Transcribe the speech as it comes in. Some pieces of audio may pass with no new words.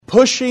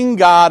Pushing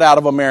God out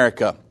of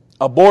America,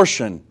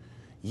 abortion,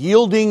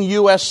 yielding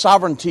U.S.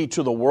 sovereignty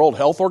to the World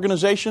Health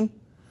Organization,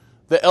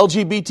 the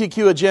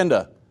LGBTQ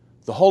agenda,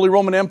 the Holy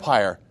Roman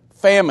Empire,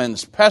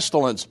 famines,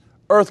 pestilence,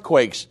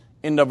 earthquakes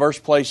in diverse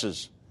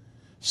places,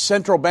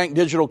 central bank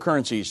digital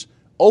currencies,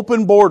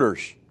 open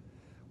borders,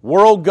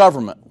 world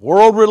government,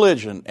 world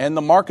religion, and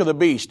the mark of the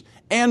beast,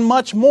 and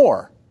much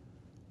more,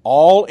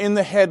 all in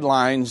the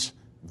headlines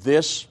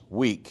this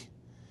week.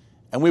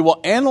 And we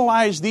will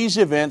analyze these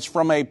events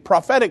from a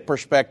prophetic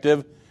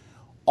perspective,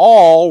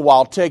 all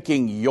while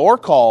taking your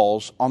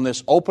calls on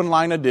this open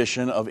line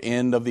edition of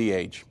End of the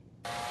Age.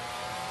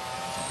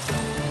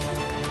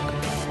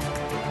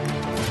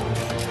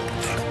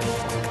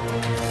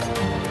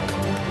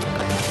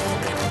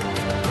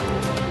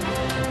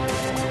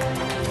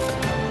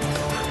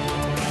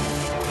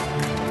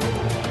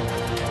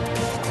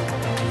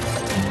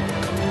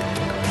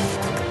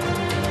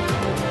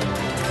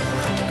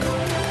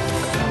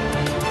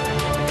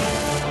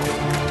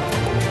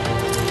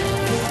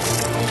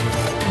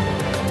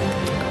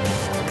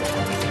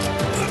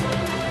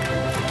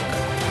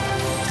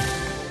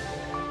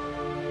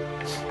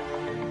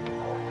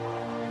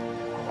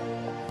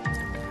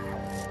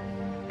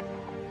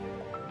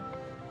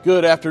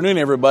 Good afternoon,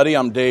 everybody.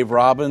 I'm Dave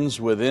Robbins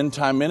with End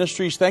Time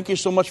Ministries. Thank you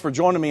so much for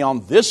joining me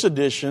on this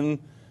edition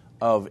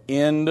of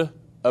End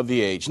of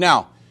the Age.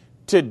 Now,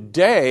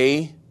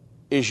 today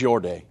is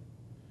your day.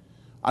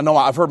 I know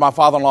I've heard my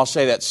father-in-law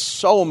say that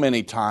so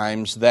many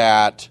times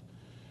that,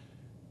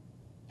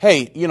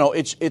 hey, you know,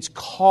 it's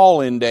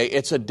call-in day.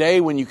 It's a day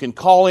when you can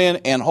call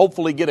in and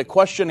hopefully get a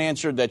question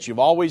answered that you've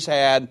always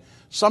had,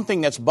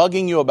 something that's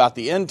bugging you about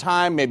the end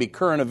time, maybe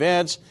current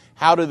events.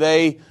 How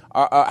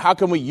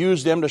can we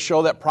use them to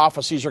show that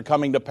prophecies are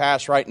coming to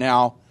pass right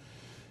now?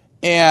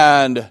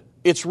 And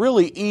it's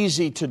really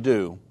easy to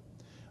do.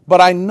 But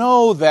I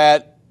know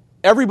that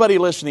everybody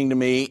listening to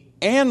me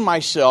and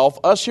myself,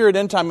 us here at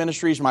End Time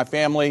Ministries, my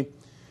family,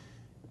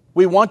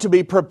 we want to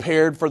be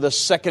prepared for the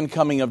second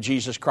coming of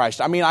Jesus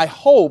Christ. I mean, I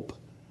hope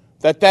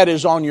that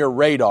is on your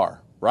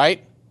radar,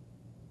 right?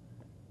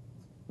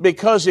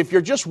 Because if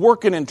you're just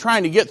working and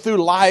trying to get through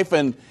life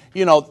and,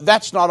 you know,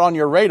 that's not on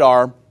your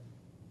radar,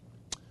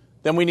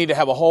 then we need to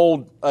have a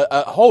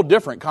whole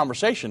different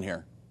conversation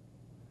here.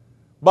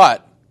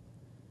 But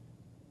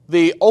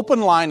the open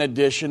line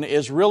edition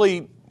is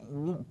really,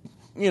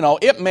 you know,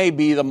 it may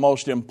be the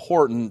most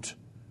important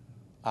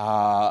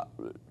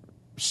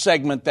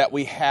segment that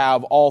we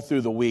have all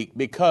through the week,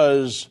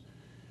 because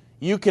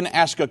you can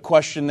ask a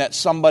question that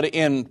somebody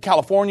in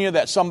California,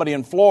 that somebody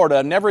in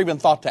Florida never even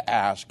thought to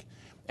ask.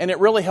 And it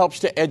really helps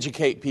to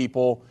educate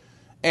people.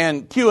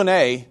 And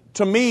Q&A,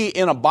 to me,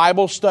 in a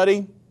Bible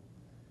study,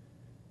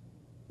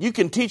 you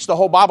can teach the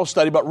whole Bible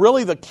study, but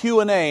really the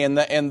Q&A and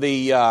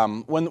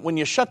when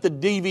you shut the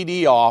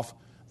DVD off,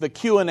 the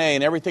Q&A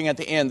and everything at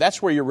the end,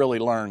 that's where you really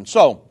learn.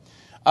 So,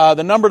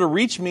 the number to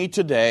reach me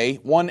today,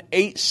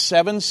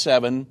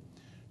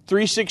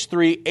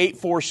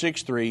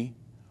 1-877-363-8463.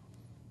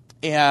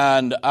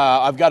 And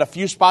I've got a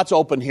few spots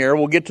open here.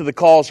 We'll get to the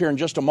calls here in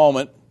just a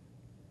moment.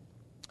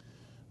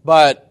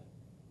 But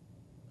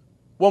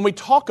when we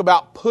talk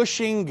about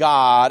pushing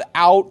God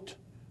out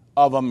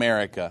of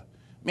America,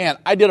 man,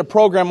 I did a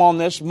program on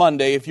this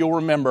Monday, if you'll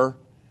remember.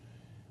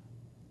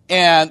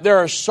 And there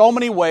are so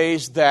many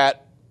ways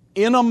that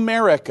in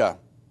America,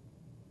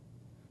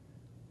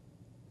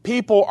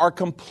 people are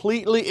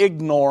completely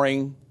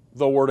ignoring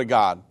the Word of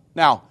God.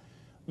 Now,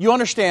 you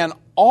understand,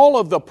 all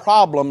of the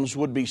problems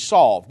would be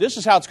solved. This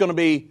is how it's going to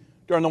be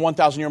during the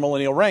 1,000-year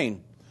millennial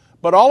reign.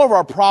 But all of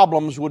our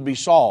problems would be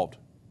solved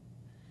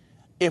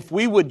if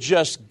we would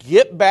just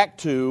get back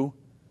to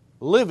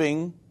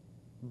living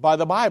by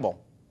the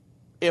Bible.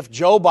 If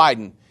Joe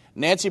Biden,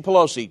 Nancy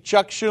Pelosi,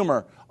 Chuck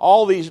Schumer,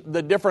 all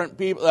the different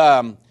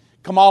people,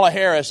 Kamala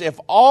Harris, if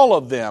all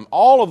of them,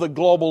 all of the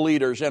global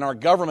leaders in our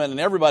government and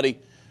everybody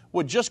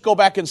would just go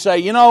back and say,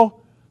 you know,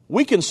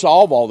 we can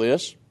solve all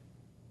this.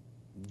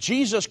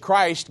 Jesus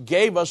Christ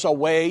gave us a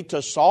way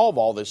to solve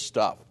all this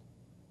stuff.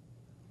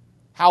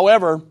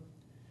 However,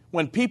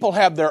 when people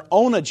have their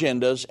own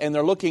agendas and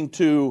they're looking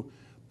to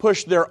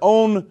push their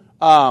own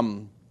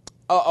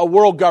a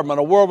world government,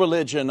 a world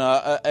religion,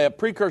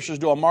 precursors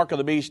to a mark of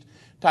the beast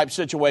type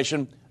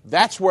situation,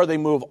 that's where they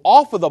move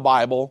off of the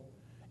Bible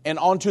and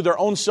onto their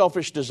own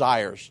selfish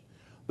desires.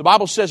 The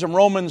Bible says in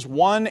Romans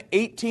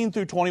 1:18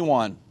 through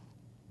 21,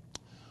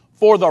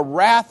 "For the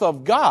wrath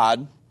of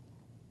God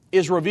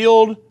is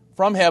revealed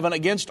from heaven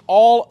against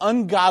all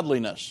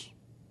ungodliness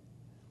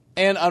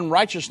and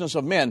unrighteousness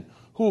of men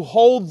who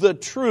hold the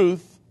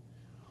truth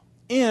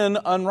in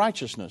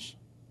unrighteousness.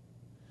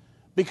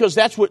 Because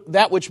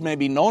that which may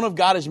be known of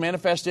God is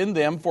manifest in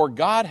them, for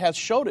God hath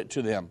showed it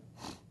to them.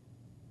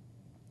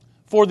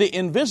 For the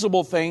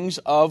invisible things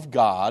of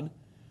God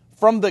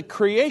from the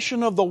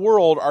creation of the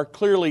world are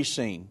clearly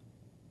seen,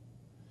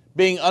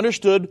 being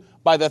understood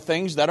by the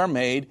things that are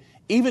made,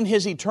 even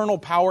His eternal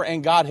power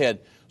and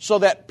Godhead, so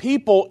that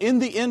people in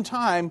the end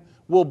time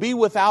will be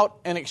without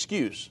an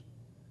excuse."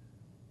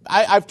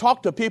 I've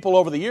talked to people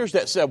over the years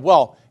that said,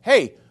 well,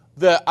 hey,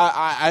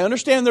 I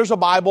understand there's a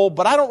Bible,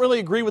 but I don't really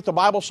agree with the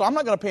Bible, so I'm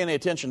not going to pay any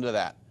attention to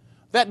that.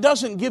 That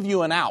doesn't give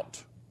you an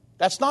out.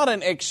 That's not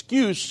an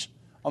excuse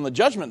on the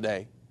judgment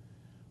day.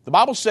 The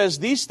Bible says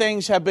these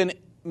things have been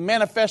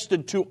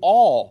manifested to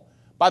all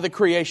by the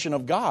creation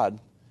of God,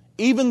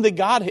 even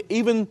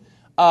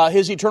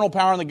His eternal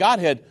power in the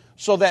Godhead,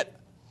 so that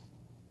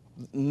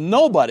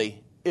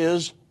nobody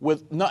has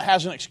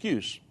an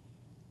excuse.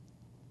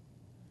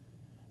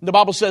 The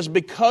Bible says,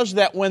 because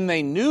that when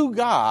they knew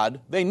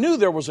God, they knew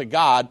there was a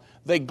God,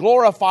 they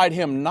glorified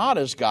Him not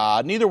as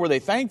God, neither were they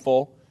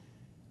thankful,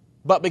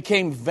 but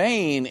became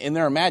vain in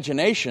their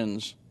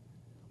imaginations,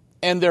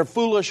 and their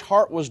foolish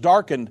heart was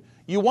darkened.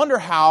 You wonder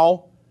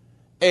how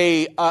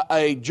a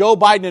Joe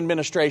Biden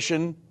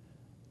administration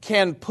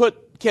can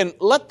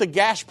let the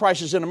gas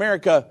prices in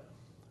America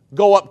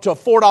go up to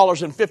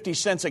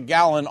 $4.50 a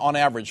gallon on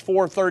average,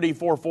 $4.30,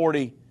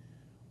 $4.40,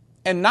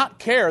 and not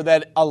care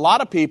that a lot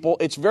of people,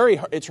 it's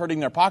hurting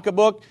their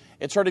pocketbook,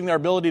 it's hurting their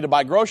ability to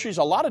buy groceries,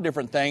 a lot of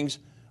different things,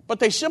 but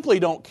they simply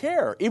don't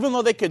care, even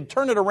though they could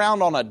turn it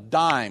around on a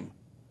dime.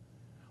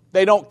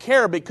 They don't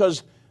care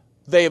because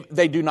they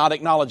do not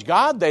acknowledge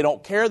God. They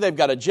don't care. They've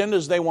got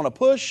agendas they want to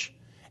push.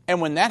 And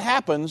when that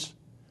happens,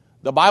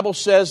 the Bible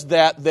says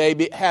that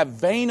they have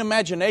vain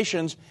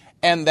imaginations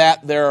and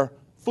that their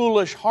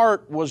foolish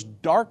heart was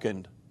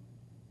darkened.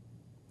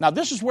 Now,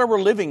 this is where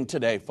we're living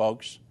today,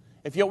 folks.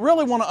 If you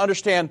really want to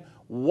understand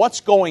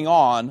what's going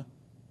on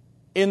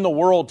in the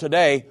world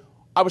today,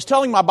 I was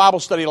telling my Bible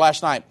study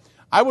last night.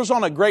 I was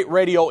on a great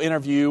radio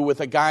interview with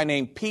a guy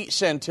named Pete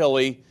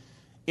Santilli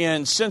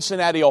in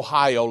Cincinnati,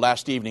 Ohio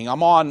last evening.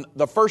 I'm on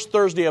the first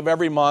Thursday of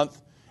every month,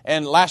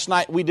 and last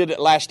night we did it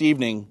last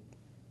evening.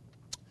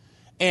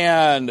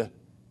 And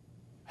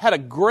had a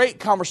great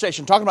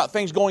conversation talking about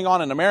things going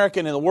on in America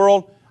and in the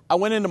world. I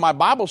went into my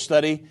Bible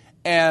study,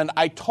 and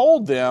I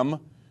told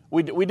them,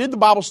 we did the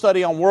Bible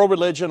study on world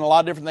religion, a lot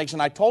of different things,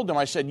 and I told them,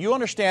 I said, you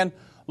understand,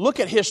 look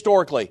at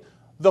historically,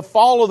 the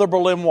fall of the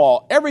Berlin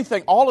Wall,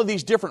 everything, all of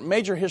these different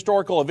major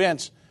historical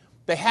events,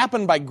 they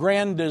happened by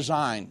grand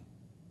design.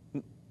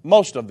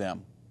 Most of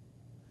them.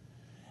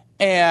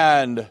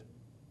 And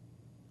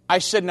I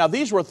said, now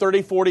these were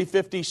 30, 40,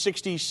 50,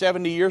 60,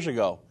 70 years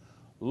ago.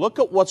 Look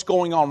at what's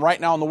going on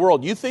right now in the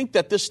world. You think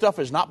that this stuff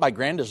is not by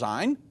grand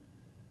design?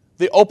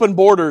 The open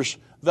borders,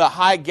 the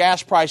high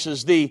gas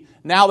prices,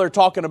 now they're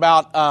talking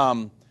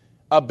about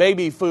a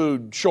baby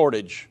food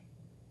shortage,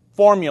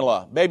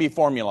 baby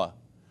formula,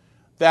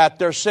 that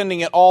they're sending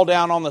it all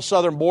down on the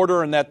southern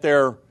border and that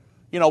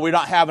we're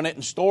not having it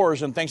in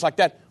stores and things like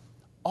that.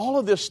 All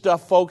of this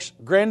stuff, folks,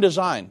 grand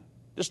design.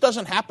 This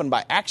doesn't happen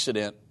by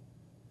accident.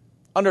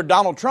 Under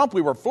Donald Trump,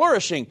 we were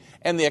flourishing,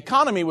 and the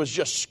economy was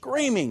just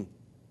screaming.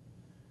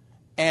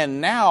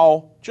 And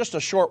now, just a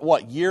short,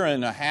 year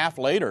and a half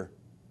later,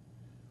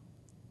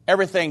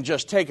 everything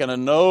just taken a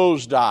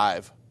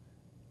nosedive.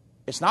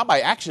 It's not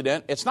by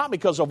accident. It's not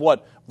because of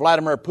what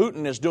Vladimir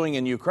Putin is doing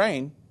in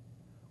Ukraine.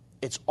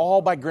 It's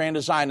all by grand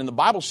design. And the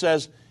Bible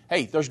says,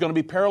 hey, there's going to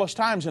be perilous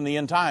times in the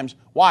end times.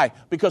 Why?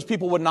 Because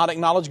people would not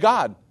acknowledge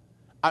God.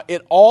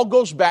 It all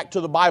goes back to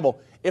the Bible.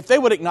 If they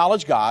would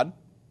acknowledge God,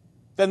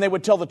 then they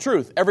would tell the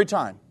truth every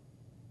time.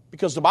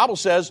 Because the Bible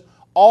says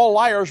all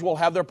liars will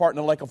have their part in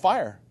the lake of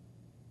fire.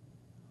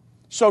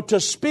 So to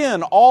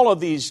spin all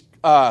of these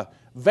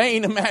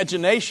vain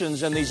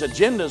imaginations and these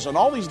agendas and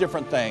all these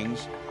different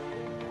things,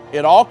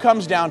 it all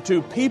comes down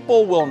to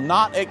people will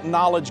not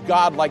acknowledge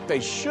God like they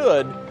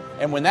should.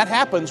 And when that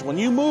happens, when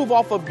you move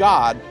off of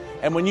God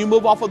and when you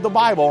move off of the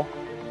Bible,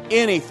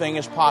 anything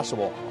is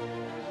possible.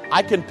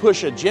 I can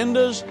push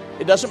agendas.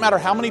 It doesn't matter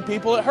how many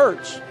people it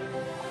hurts.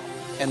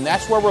 And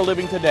that's where we're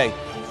living today.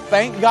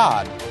 Thank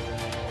God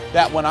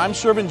that when I'm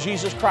serving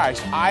Jesus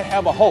Christ, I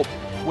have a hope.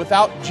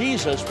 Without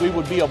Jesus, we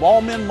would be of all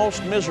men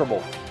most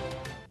miserable.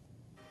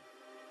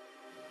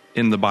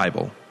 In the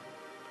Bible,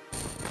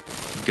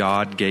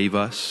 God gave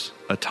us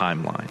a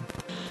timeline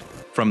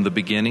from the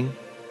beginning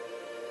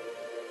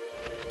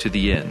to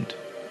the end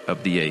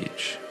of the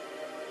age.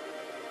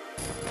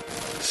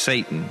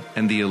 Satan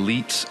and the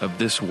elites of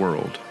this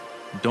world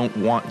don't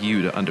want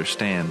you to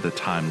understand the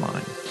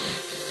timeline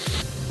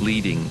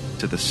leading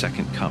to the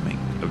second coming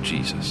of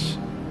Jesus.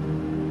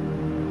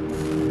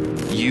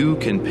 You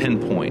can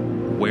pinpoint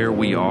where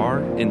we are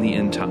in the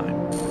end time,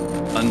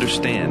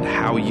 understand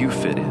how you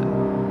fit in,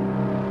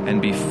 and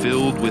be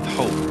filled with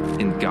hope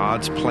in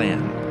God's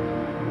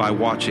plan by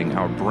watching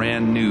our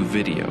brand new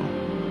video,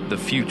 The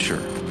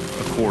Future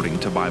According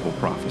to Bible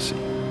Prophecy.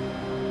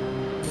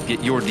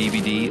 Get your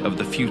DVD of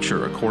The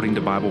Future According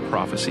to Bible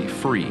Prophecy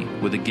free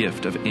with a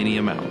gift of any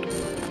amount.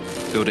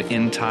 Go to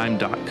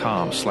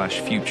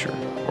endtime.com/future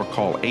or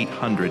call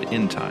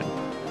 800-ENDTIME.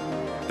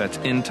 That's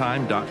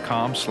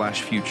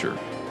endtime.com/future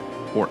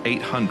or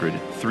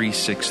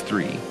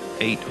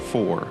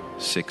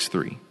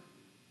 800-363-8463.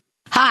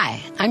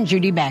 Hi, I'm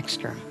Judy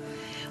Baxter.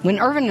 When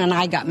Irvin and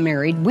I got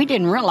married, we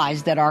didn't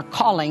realize that our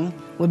calling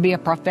would be a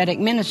prophetic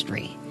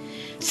ministry.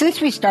 Since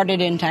we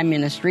started End Time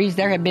Ministries,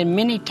 there have been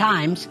many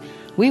times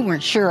we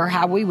weren't sure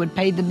how we would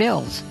pay the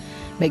bills.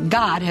 but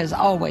God has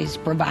always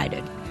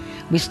provided.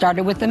 We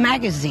started with a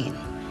magazine,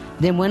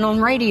 then went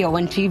on radio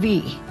and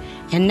TV,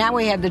 and now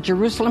we have the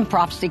Jerusalem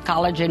Prophecy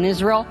College in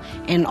Israel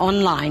and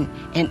online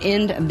and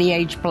End of the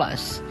Age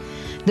Plus.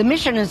 The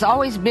mission has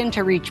always been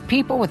to reach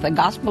people with the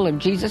gospel of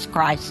Jesus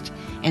Christ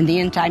and the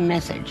end-time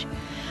message.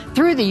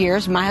 Through the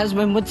years, my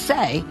husband would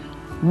say,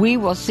 we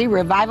will see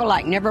revival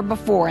like never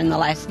before in the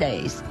last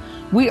days.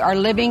 We are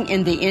living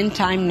in the end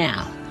time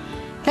now.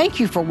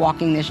 Thank you for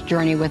walking this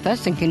journey with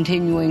us and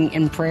continuing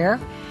in prayer.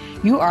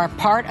 You are a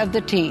part of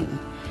the team.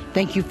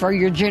 Thank you for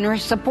your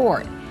generous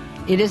support.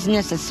 It is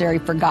necessary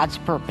for God's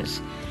purpose.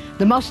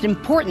 The most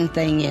important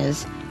thing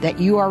is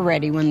that you are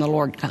ready when the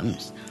Lord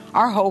comes.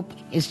 Our hope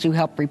is to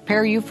help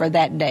prepare you for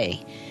that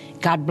day.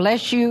 God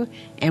bless you,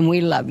 and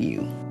we love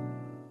you.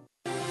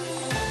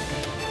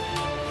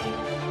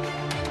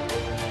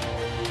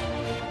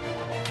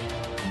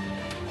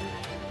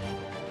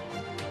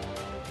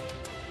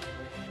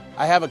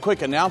 I have a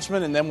quick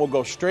announcement, and then we'll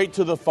go straight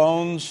to the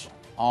phones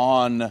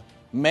on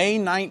May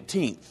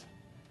 19th.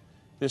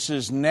 This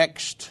is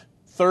next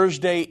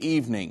Thursday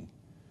evening.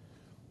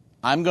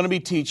 I'm going to be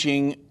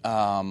teaching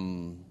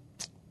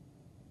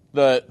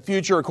the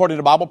future according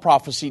to Bible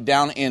prophecy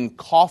down in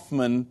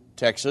Kaufman,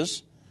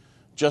 Texas,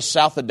 just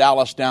south of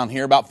Dallas down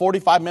here, about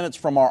 45 minutes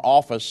from our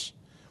office.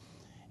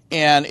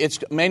 And it's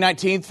May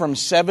 19th from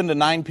 7 to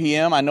 9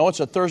 p.m. I know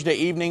it's a Thursday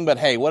evening, but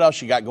hey, what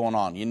else you got going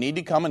on? You need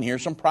to come and hear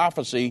some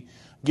prophecy,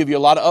 give you a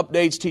lot of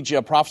updates, teach you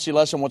a prophecy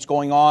lesson, what's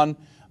going on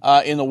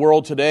in the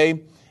world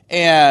today.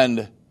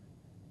 And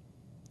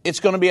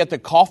it's going to be at the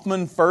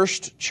Kaufman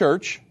First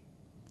Church.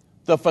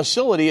 The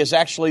facility is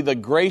actually the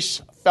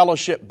Grace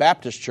Fellowship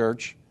Baptist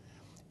Church.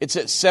 It's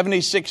at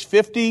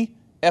 7650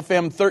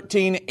 FM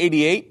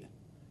 1388.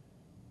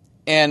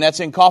 And that's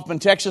in Kaufman,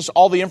 Texas.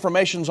 All the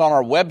information's on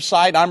our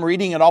website. I'm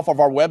reading it off of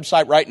our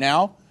website right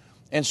now.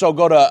 And so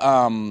go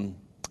to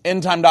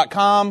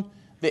endtime.com,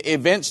 the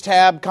events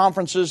tab,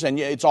 conferences, and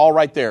it's all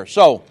right there.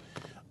 So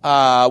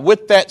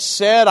with that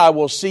said, I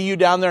will see you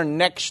down there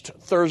next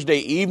Thursday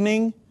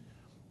evening.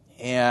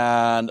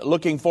 And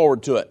looking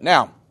forward to it.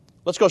 Now,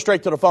 let's go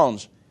straight to the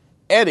phones.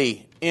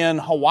 Eddie in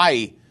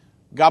Hawaii.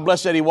 God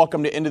bless, Eddie.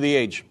 Welcome to End of the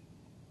Age.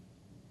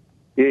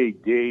 Hey,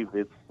 Dave.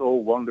 It's so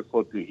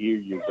wonderful to hear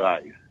you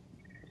guys.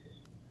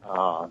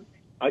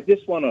 I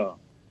just want to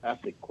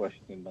ask a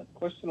question. The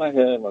question I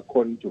have,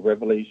 according to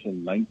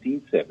Revelation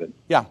 19:7,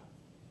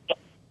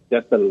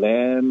 that the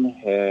Lamb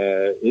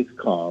is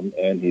come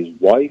and his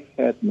wife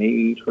has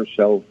made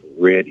herself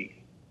ready.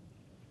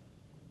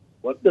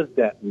 What does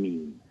that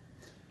mean?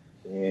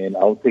 And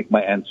I'll take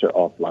my answer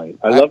offline.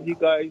 I love you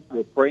guys.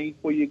 We're praying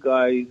for you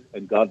guys,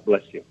 and God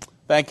bless you.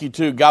 Thank you,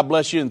 too. God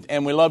bless you,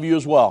 and we love you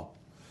as well.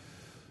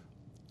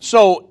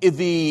 So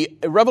the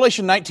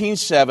Revelation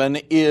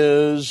 19:7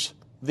 is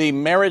the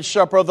marriage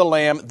supper of the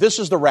Lamb. This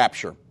is the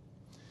rapture.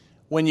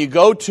 When you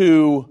go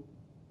to,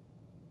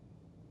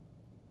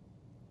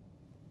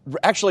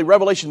 actually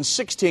Revelation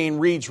 16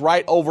 reads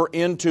right over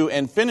into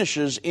and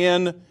finishes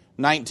in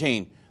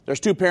 19. There's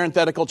two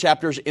parenthetical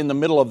chapters in the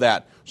middle of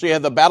that. So you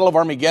have the Battle of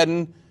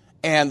Armageddon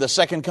and the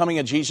second coming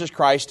of Jesus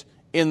Christ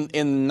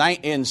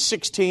in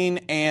 16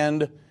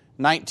 and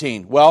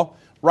 19. Well,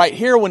 right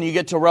here when you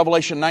get to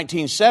Revelation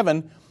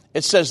 19:7,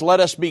 it says, "Let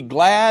us be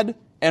glad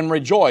and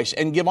rejoice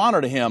and give honor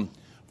to him.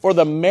 For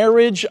the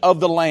marriage of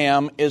the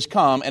Lamb is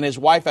come, and his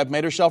wife hath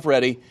made herself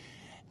ready.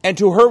 And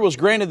to her was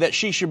granted that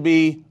she should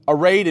be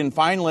arrayed in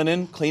fine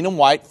linen, clean and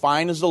white.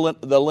 Fine as the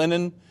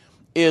linen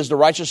is the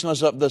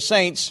righteousness of the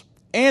saints."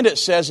 And it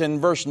says in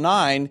verse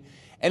 9,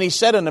 "And he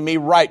said unto me,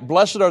 Right,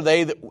 blessed are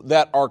they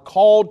that are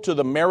called to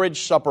the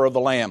marriage supper of the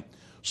Lamb."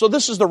 So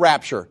this is the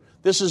rapture.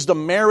 This is the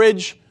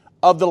marriage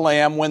of the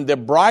Lamb, when the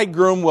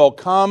bridegroom will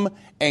come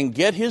and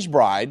get his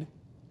bride.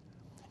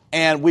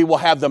 And we will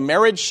have the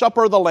marriage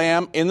supper of the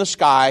Lamb in the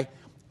sky,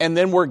 and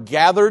then we're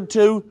gathered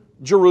to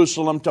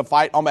Jerusalem to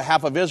fight on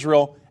behalf of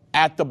Israel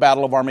at the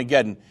Battle of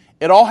Armageddon.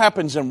 It all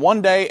happens in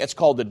one day. It's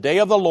called the Day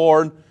of the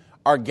Lord,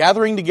 our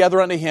gathering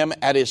together unto him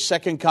at his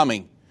second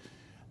coming.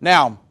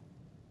 Now,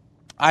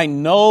 I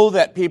know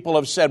that people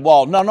have said,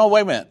 well, no,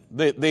 wait a minute.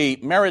 The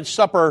marriage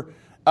supper,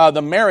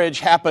 the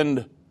marriage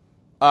happened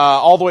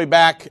all the way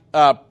back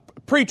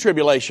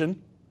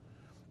pre-tribulation,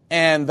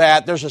 and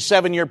that there's a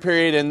 7-year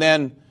period, and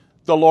then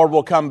the Lord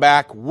will come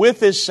back with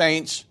his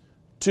saints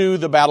to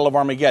the Battle of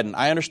Armageddon.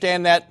 I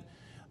understand that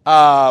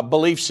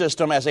belief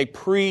system as a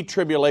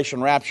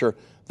pre-tribulation rapture.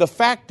 The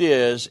fact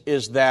is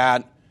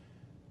that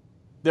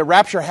the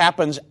rapture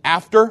happens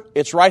after.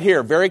 It's right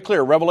here, very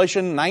clear.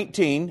 Revelation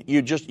 19.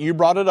 You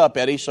brought it up,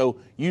 Eddie, so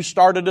you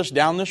started us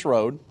down this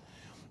road.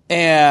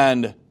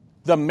 And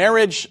the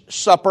marriage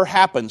supper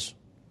happens.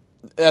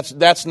 That's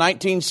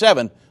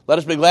 19:7. Let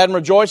us be glad and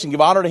rejoice and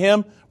give honor to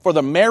him, for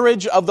the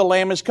marriage of the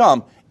Lamb is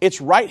come. It's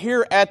right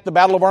here at the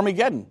Battle of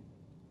Armageddon.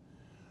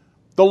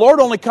 The Lord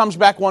only comes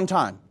back one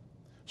time.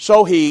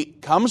 So he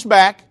comes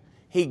back,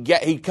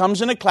 he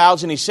comes in the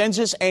clouds, and he sends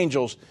his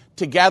angels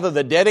to gather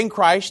the dead in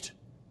Christ.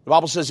 The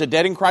Bible says the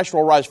dead in Christ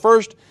will rise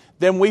first.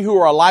 Then we who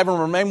are alive and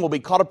remain will be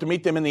caught up to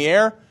meet them in the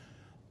air.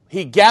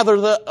 He gathered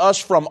us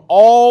from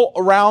all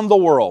around the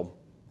world.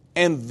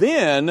 And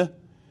then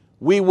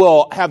we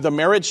will have the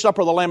marriage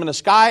supper of the Lamb in the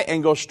sky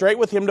and go straight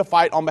with him to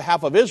fight on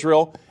behalf of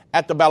Israel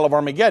at the Battle of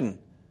Armageddon.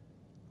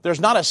 There's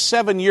not a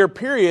 7-year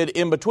period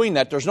in between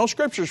that. There's no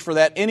scriptures for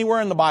that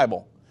anywhere in the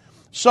Bible.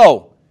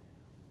 So,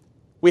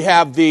 we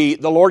have the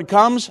Lord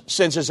comes,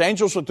 sends his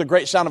angels with the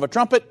great sound of a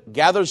trumpet,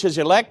 gathers his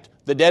elect,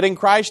 the dead in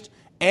Christ,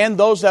 and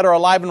those that are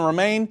alive and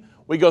remain.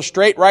 We go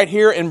straight right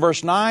here in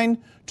verse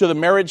 9 to the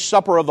marriage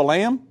supper of the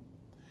Lamb,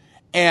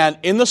 and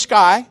in the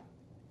sky,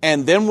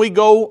 and then we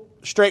go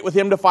straight with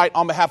him to fight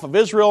on behalf of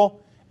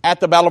Israel at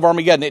the Battle of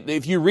Armageddon.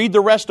 If you read the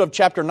rest of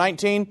chapter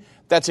 19,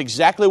 that's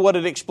exactly what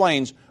it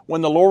explains.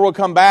 When the Lord will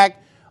come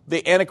back,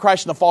 the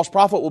Antichrist and the false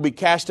prophet will be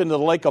cast into the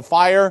lake of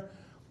fire.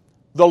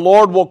 The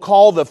Lord will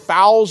call the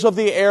fowls of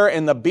the air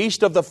and the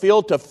beast of the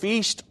field to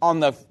feast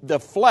on the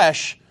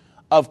flesh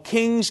of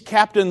kings,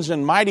 captains,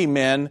 and mighty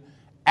men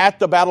at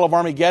the Battle of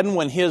Armageddon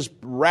when his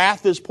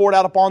wrath is poured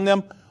out upon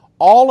them.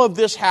 All of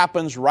this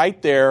happens right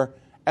there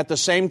at the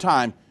same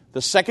time.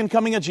 The second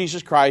coming of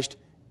Jesus Christ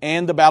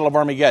and the Battle of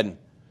Armageddon.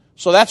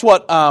 So that's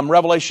what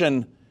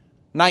Revelation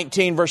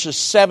 19 verses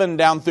 7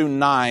 down through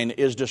 9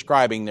 is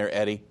describing there,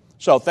 Eddie.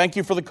 So thank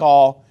you for the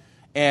call,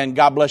 and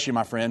God bless you,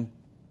 my friend.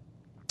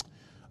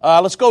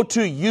 Let's go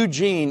to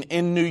Eugene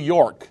in New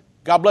York.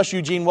 God bless you,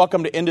 Eugene.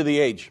 Welcome to End of the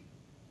Age.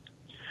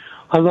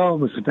 Hello,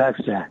 Mr.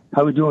 Baxter.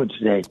 How are we doing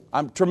today?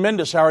 I'm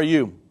tremendous. How are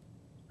you?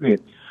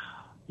 Great.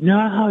 You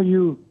know how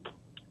you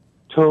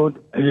told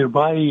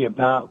everybody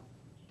about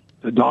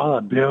the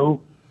dollar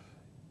bill?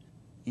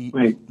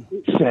 Wait,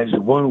 it says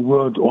one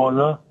world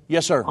order.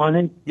 Yes, sir. On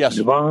it? Yes.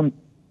 The bottom?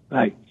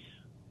 Right.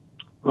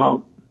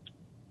 Well,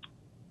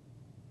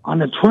 on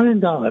the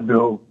 $20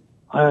 bill,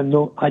 I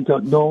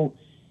don't know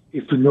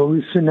if you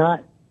noticed or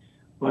not,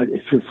 but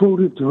if you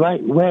fold it the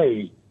right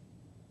way,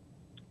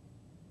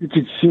 you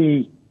could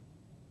see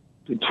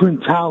the Twin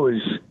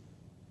Towers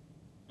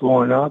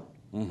going up,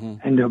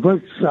 and the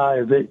right side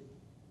of it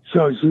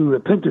shows you the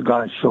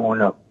Pentagon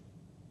going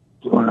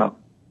up.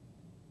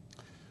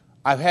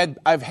 I've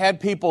had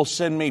people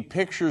send me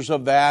pictures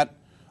of that,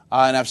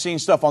 and I've seen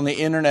stuff on the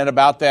internet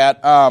about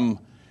that. I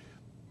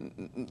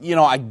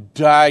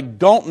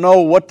don't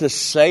know what to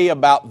say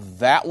about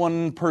that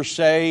one per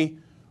se,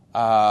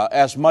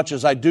 as much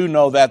as I do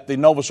know that the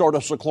Novus Ordo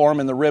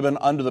Seclorum and the ribbon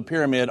under the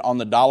pyramid on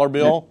the dollar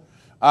bill.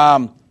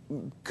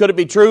 Could it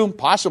be true?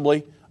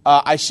 Possibly.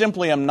 I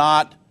simply am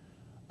not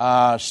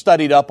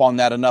studied up on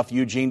that enough,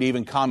 Eugene, to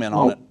even comment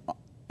on it.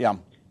 Yeah.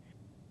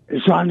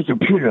 It's on the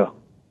computer.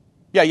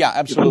 Yeah,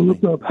 absolutely.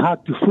 If you look up how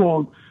to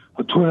fold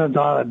a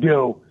 $20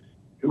 bill,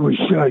 it will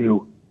show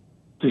you.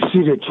 To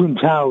see the Twin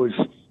Towers,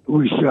 it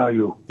will show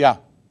you. Yeah,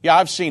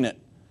 I've seen it.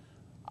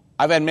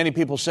 I've had many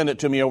people send it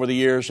to me over the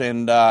years,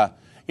 and,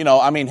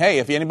 hey,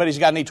 if anybody's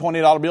got any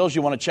 $20 bills,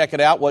 you want to check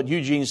it out, what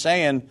Eugene's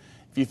saying,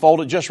 if you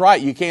fold it just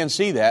right, you can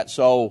see that,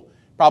 so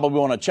probably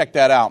want to check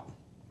that out.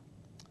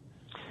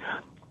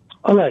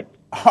 All right.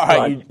 All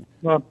right.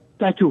 Well,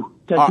 thank you.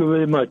 Thank you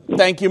very much.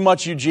 Thank you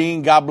much,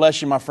 Eugene. God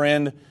bless you, my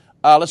friend.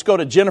 Let's go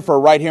to Jennifer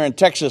right here in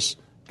Texas.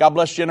 God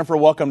bless Jennifer.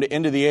 Welcome to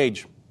End of the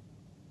Age.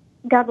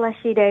 God bless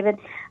you, David.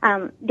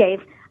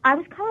 Dave, I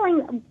was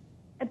calling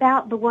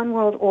about the one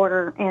world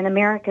order and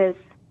America's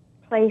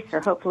place,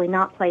 or hopefully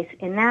not place,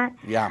 in that.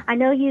 Yeah. I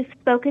know you've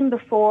spoken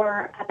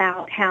before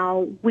about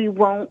how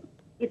the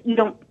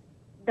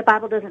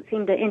Bible doesn't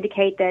seem to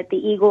indicate that the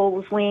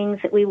eagle's wings,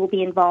 that we will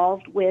be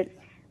involved with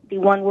the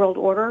one world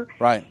order.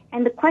 Right.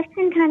 And the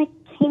question kind of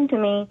came to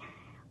me,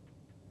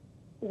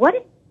 what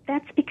if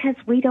that's because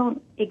we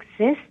don't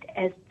exist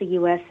as the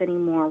U.S.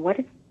 anymore?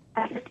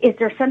 Is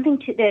there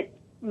something that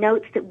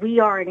notes that we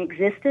are in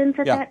existence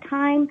at that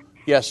time?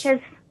 Yes. Because,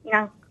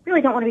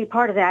 really don't want to be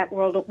part of that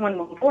one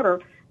world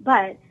order,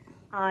 but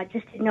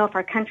just didn't know if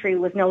our country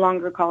was no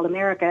longer called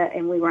America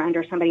and we were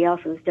under somebody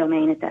else's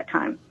domain at that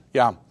time.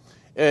 Yeah.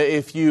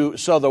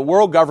 So the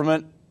world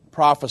government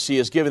prophecy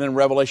is given in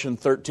Revelation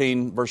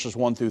 13, verses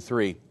 1 through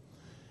 3.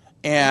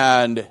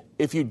 And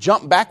if you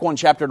jump back one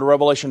chapter to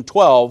Revelation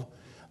 12,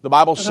 the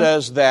Bible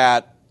says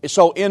that,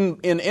 so in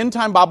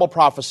end-time Bible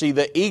prophecy,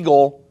 the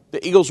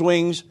eagle's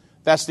wings,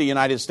 that's the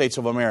United States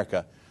of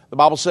America. The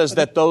Bible says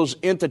that those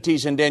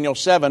entities in Daniel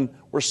 7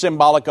 were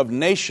symbolic of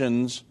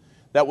nations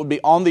that would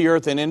be on the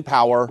earth and in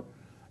power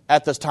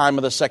at the time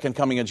of the second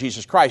coming of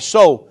Jesus Christ.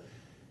 So,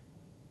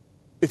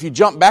 if you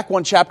jump back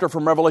one chapter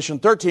from Revelation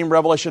 13,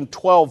 Revelation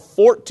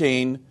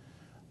 12:14,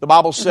 the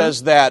Bible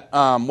says that,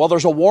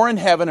 there's a war in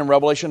heaven in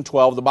Revelation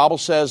 12. The Bible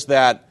says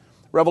that,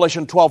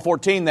 Revelation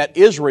 12:14, that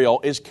Israel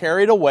is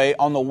carried away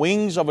on the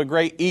wings of a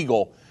great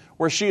eagle,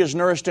 where she is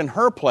nourished in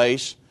her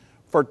place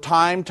for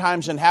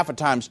times, and half a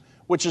times,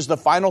 which is the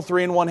final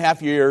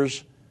 3.5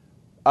 years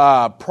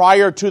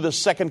prior to the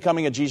second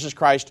coming of Jesus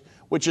Christ,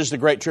 which is the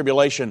Great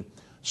Tribulation.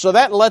 So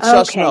that lets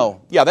us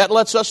know. Yeah, that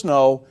lets us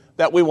know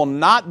that we will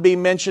not be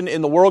mentioned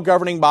in the world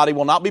governing body,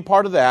 will not be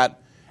part of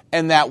that,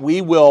 and that we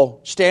will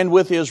stand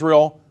with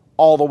Israel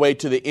all the way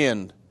to the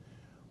end.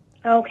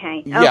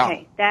 Okay.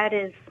 Yeah. That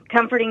is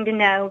comforting to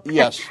know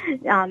yes.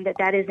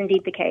 that is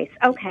indeed the case.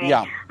 Okay.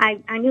 Yeah.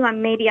 I knew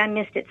maybe I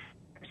missed it.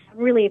 I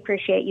really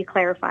appreciate you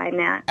clarifying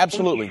that.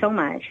 Absolutely. Thank you so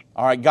much.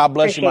 All right. God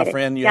bless you, my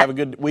friend. You have a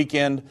good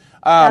weekend.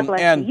 God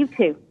bless you. You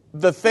too.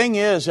 The thing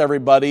is,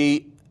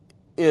 everybody,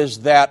 is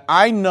that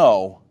I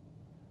know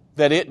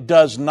that it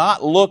does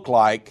not look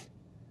like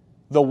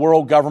the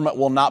world government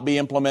will not be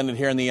implemented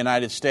here in the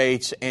United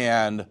States,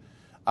 and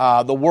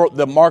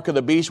the mark of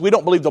the beast. We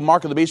don't believe the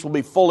mark of the beast will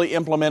be fully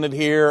implemented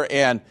here,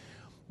 and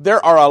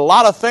there are a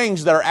lot of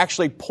things that are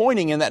actually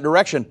pointing in that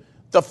direction.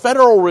 The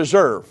Federal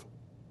Reserve,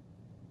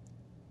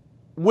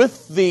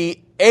 with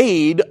the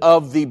aid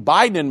of the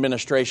Biden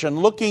administration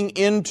looking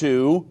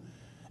into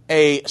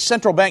a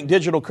central bank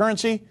digital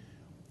currency,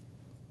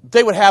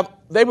 they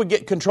would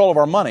get control of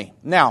our money.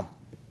 Now,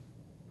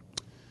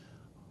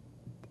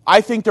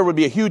 I think there would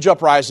be a huge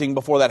uprising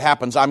before that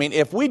happens. I mean,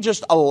 if we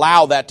just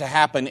allow that to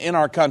happen in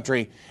our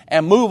country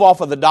and move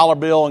off of the dollar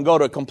bill and go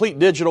to a complete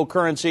digital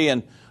currency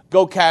and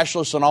go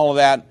cashless and all of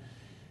that,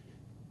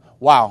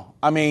 wow.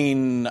 I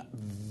mean,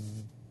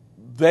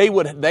 they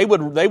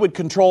would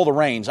control the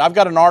reins. I've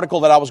got an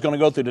article that I was going to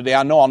go through today.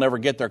 I know I'll never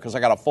get there because I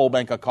got a full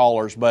bank of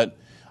callers, but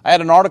I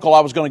had an article I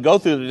was going to go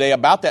through today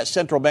about that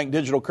central bank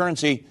digital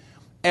currency,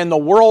 and the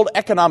World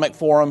Economic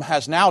Forum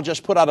has now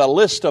just put out a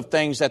list of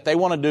things that they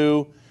want to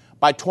do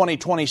by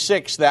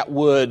 2026 that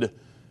would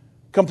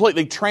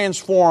completely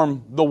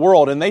transform the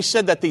world. And they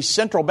said that these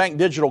central bank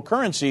digital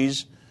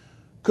currencies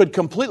could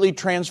completely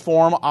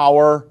transform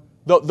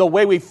the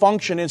way we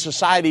function in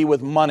society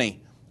with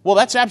money. Well,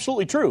 that's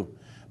absolutely true,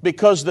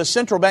 because the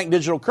central bank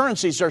digital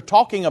currencies are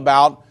talking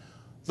about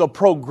the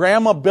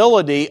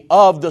programmability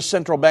of the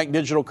central bank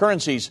digital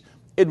currencies.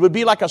 It would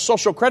be like a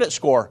social credit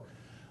score.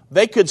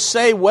 They could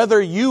say whether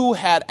you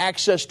had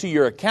access to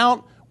your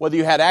account, whether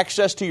you had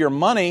access to your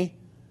money,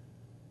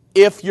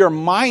 if your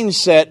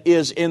mindset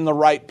is in the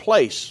right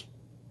place,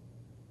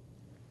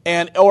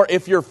 or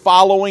if you're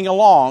following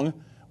along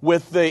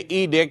with the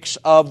edicts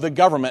of the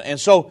government. And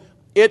so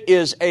it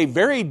is a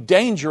very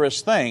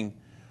dangerous thing.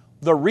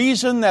 The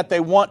reason that they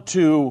want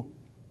to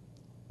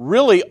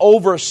really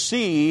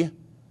oversee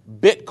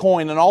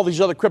Bitcoin and all these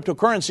other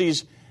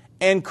cryptocurrencies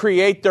and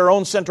create their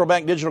own central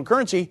bank digital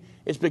currency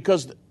is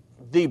because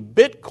the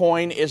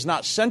Bitcoin is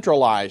not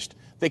centralized.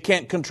 They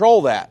can't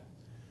control that.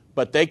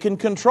 But they can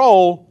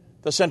control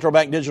the central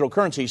bank digital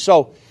currency.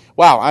 So,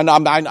 wow,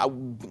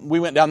 we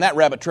went down that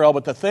rabbit trail,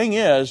 but the thing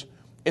is,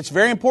 it's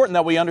very important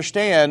that we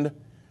understand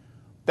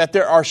that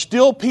there are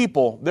still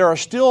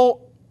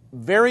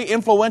very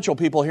influential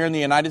people here in the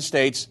United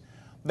States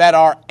that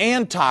are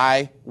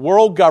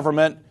anti-world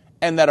government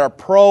and that are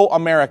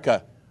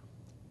pro-America.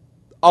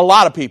 A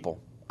lot of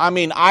people. I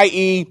mean,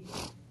 i.e.,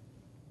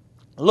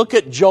 look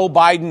at Joe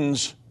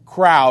Biden's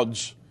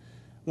crowds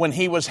when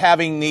he was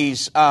having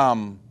these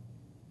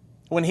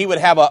when he would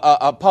have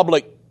a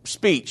public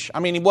speech. I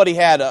mean, what he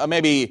had,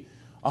 maybe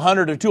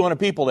 100 or 200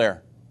 people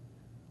there.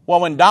 Well,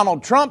 when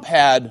Donald Trump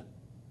had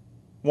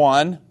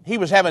one, he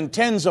was having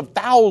tens of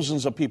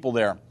thousands of people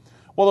there.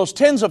 Well, those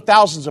tens of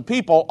thousands of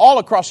people all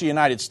across the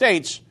United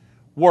States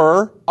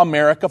were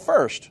America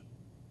first.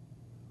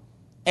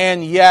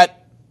 And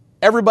yet,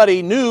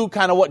 everybody knew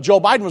kind of what Joe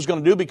Biden was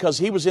going to do because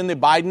he was in the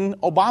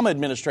Biden-Obama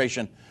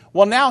administration.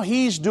 Well, now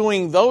he's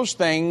doing those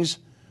things,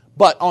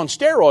 but on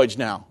steroids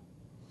now.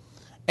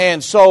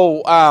 And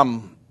so,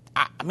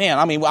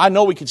 I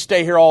know we could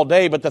stay here all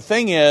day, but the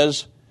thing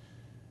is,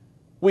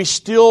 we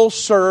still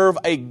serve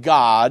a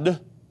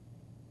God.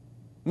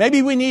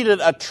 Maybe we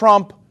needed a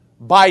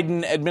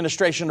Trump-Biden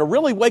administration to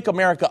really wake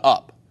America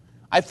up.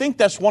 I think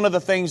that's one of the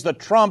things the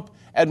Trump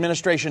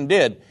administration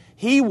did.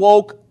 He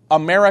woke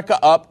America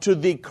up to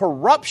the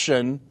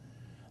corruption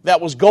that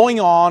was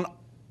going on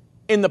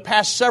in the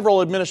past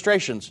several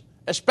administrations,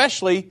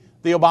 especially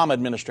the Obama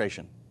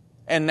administration.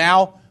 And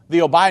now the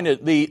Biden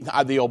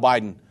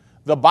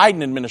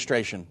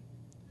administration.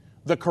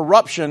 The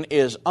corruption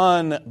is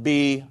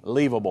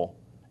unbelievable.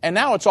 And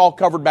now it's all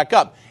covered back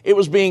up. It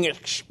was being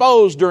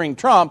exposed during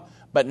Trump,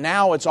 but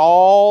now it's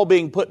all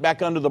being put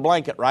back under the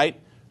blanket, right?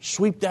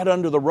 Sweep that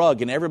under the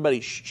rug and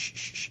everybody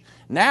shh.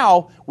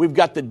 Now we've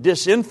got the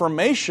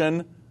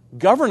Disinformation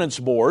Governance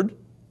Board,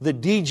 the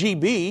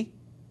DGB,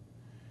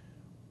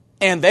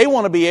 and they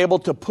want to be able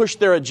to push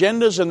their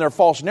agendas and their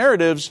false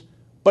narratives,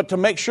 but to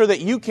make sure that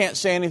you can't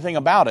say anything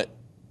about it.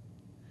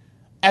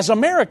 As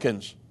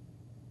Americans.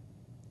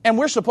 And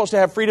we're supposed to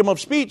have freedom of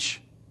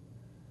speech.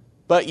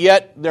 But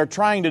yet they're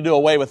trying to do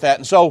away with that.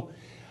 And so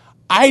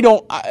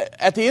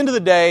at the end of the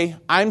day,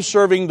 I'm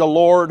serving the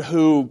Lord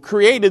who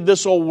created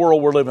this old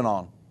world we're living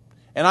on.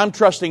 And I'm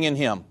trusting in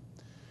Him.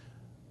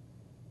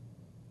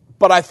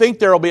 But I think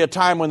there will be a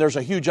time when there's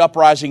a huge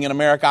uprising in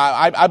America.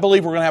 I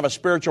believe we're going to have a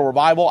spiritual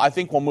revival. I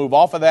think we'll move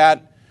off of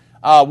that.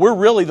 We're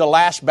really the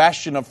last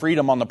bastion of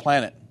freedom on the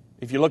planet,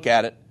 if you look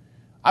at it.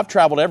 I've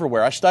traveled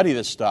everywhere. I study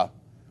this stuff.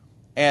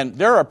 And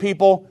there are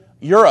people,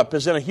 Europe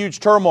is in a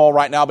huge turmoil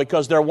right now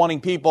because they're wanting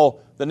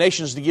the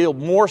nations to yield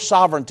more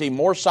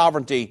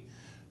sovereignty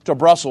to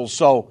Brussels.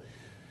 So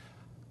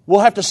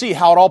we'll have to see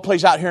how it all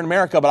plays out here in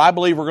America, but I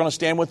believe we're going to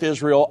stand with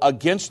Israel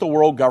against the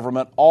world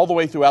government all the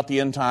way throughout the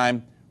end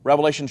time.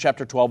 Revelation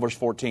chapter 12, verse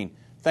 14.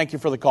 Thank you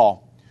for the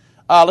call.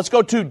 Let's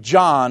go to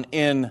John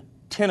in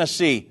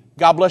Tennessee.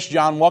 God bless,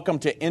 John. Welcome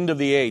to End of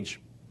the Age.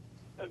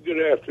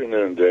 Good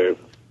afternoon, Dave.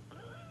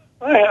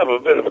 I have a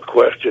bit of a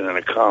question and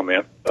a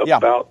comment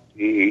about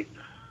the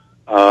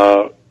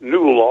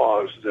new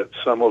laws that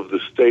some of the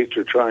states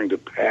are trying to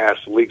pass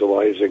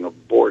legalizing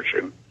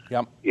abortion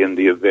in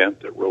the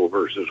event that Roe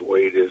versus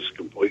Wade is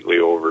completely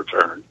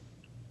overturned.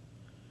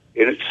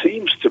 And it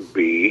seems to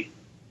be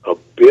a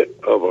bit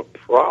of a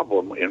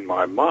problem in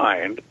my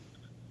mind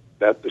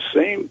that the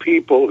same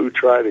people who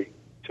try to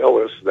tell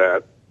us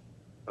that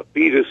a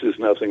fetus is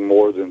nothing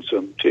more than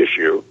some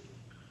tissue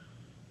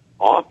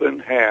often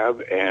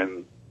have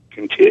and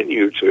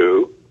continue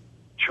to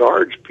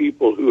charge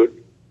people who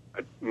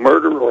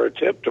murder or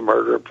attempt to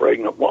murder a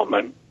pregnant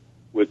woman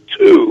with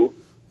 2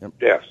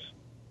 deaths.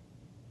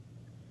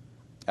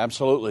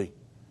 Absolutely.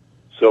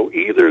 So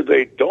either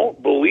they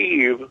don't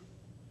believe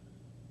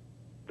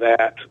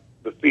that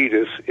the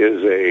fetus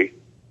is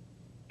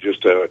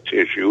just a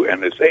tissue,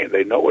 and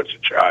they know it's a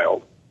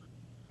child,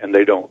 and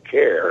they don't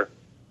care,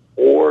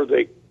 or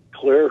they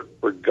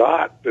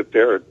forgot that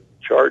they're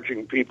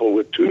charging people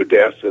with 2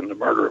 deaths in the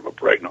murder of a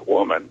pregnant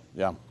woman,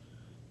 and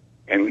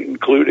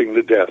including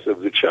the death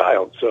of the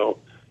child. So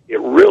it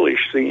really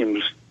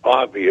seems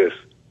obvious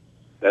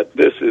that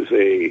this is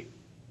a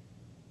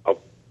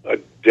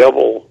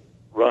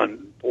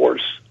devil-run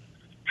force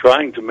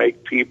trying to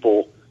make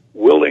people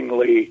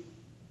willingly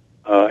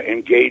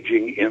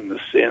engaging in the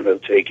sin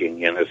of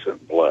taking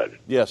innocent blood.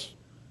 Yes.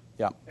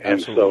 Yeah. And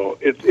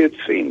absolutely. so it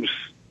seems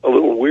a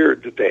little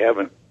weird that they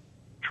haven't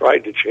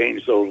tried to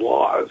change those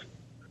laws.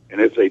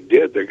 And if they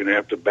did, they're going to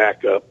have to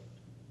back up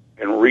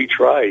and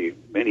retry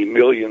many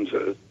millions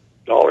of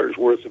dollars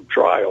worth of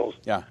trials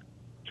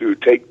to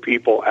take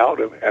people out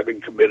of having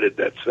committed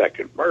that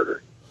second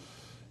murder.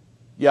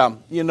 Yeah,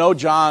 you know,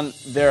 John,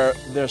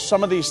 there's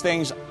some of these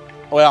things.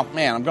 Well,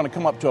 man, I'm going to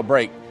come up to a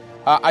break.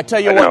 I tell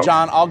you what,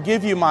 John, I'll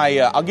give you my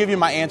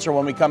answer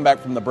when we come back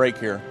from the break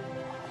here.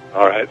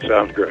 All right,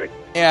 sounds great.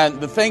 And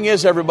the thing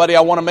is, everybody,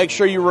 I want to make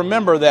sure you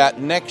remember that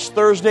next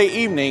Thursday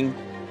evening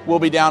we'll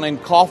be down in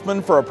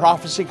Kaufman for a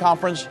prophecy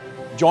conference.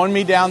 Join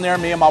me down there.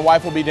 Me and my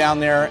wife will be down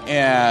there,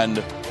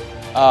 and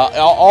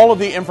all of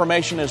the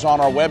information is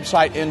on our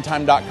website,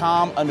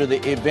 endtime.com, under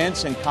the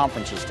Events and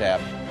Conferences tab.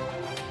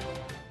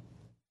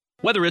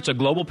 Whether it's a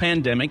global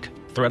pandemic,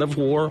 threat of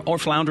war, or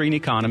floundering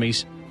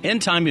economies,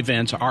 end-time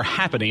events are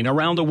happening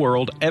around the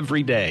world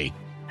every day.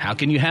 How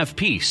can you have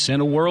peace in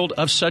a world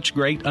of such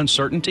great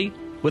uncertainty?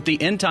 With the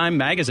End Time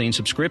magazine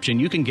subscription,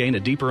 you can gain a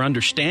deeper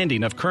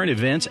understanding of current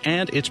events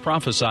and its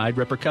prophesied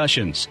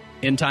repercussions.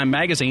 End Time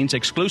magazine's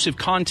exclusive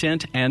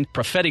content and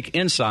prophetic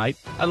insight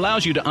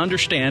allows you to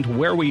understand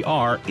where we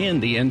are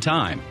in the end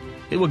time.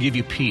 It will give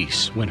you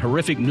peace when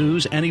horrific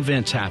news and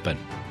events happen.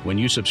 When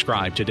you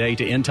subscribe today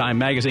to End Time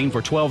magazine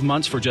for 12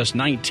 months for just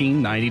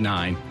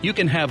 $19.99, you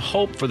can have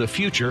hope for the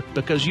future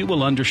because you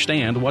will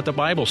understand what the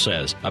Bible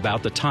says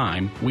about the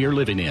time we are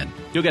living in.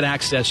 You'll get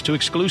access to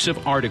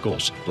exclusive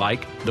articles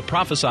like the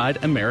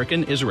Prophesied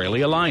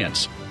American-Israeli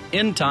Alliance,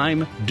 End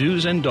Time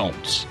Do's and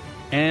Don'ts,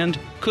 and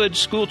Could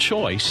School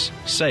Choice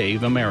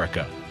Save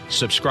America?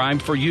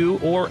 Subscribe for you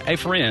or a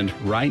friend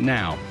right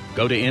now.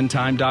 Go to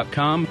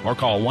endtime.com or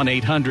call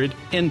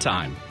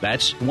 1-800-END-TIME.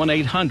 That's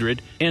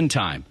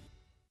 1-800-END-TIME.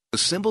 The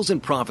symbols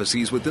and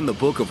prophecies within the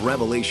book of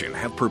Revelation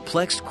have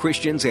perplexed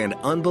Christians and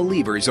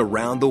unbelievers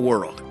around the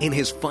world. In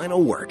his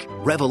final work,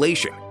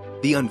 Revelation,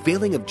 The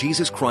Unveiling of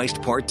Jesus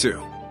Christ Part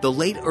 2, the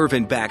late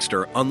Irvin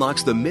Baxter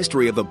unlocks the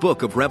mystery of the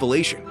book of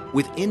Revelation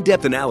with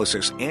in-depth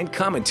analysis and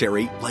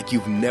commentary like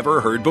you've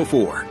never heard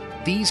before.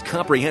 These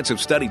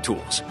comprehensive study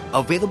tools,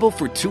 available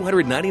for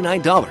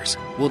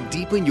 $299, will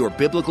deepen your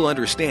biblical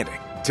understanding.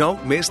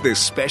 Don't miss this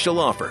special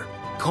offer.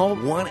 Call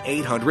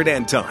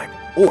 1-800-END-TIME.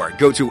 or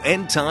go to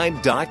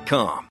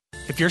endtime.com.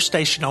 If your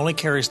station only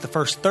carries the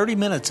first 30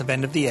 minutes of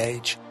End of the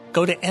Age,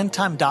 go to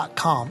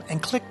endtime.com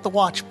and click the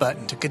watch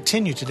button to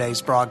continue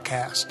today's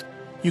broadcast.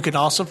 You can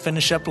also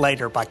finish up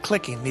later by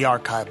clicking the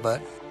archive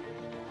button.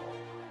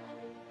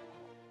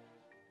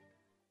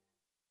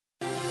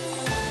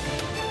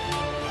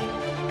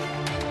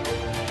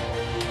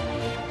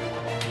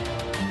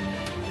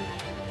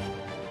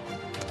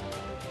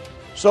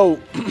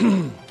 So,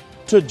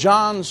 to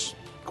John's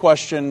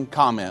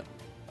comment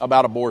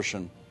about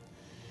abortion,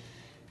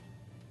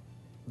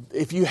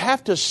 if you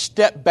have to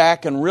step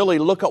back and really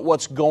look at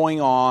what's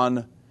going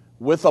on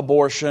with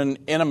abortion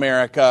in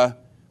America,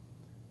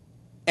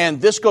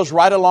 and this goes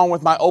right along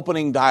with my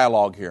opening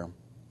dialogue here,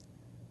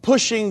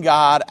 pushing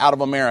God out of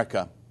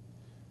America.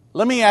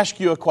 Let me ask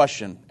you a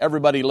question,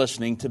 everybody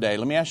listening today.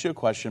 Let me ask you a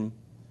question.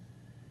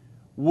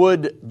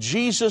 Would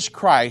Jesus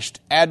Christ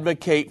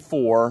advocate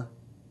for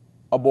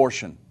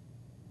abortion?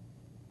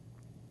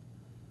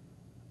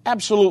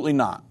 Absolutely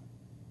not.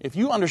 If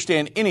you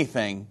understand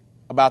anything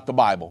about the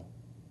Bible,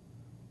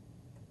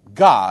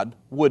 God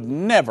would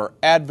never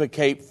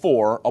advocate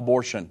for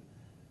abortion.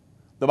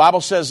 The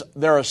Bible says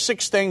there are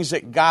 6 things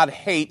that God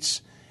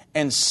hates,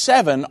 and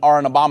 7 are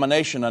an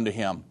abomination unto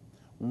Him.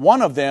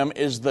 One of them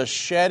is the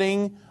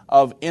shedding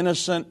of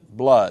innocent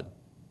blood.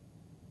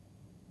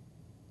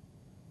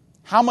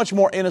 How much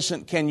more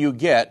innocent can you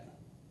get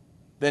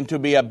than to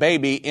be a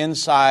baby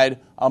inside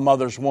a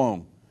mother's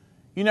womb?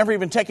 You've never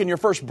even taken your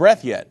first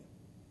breath yet.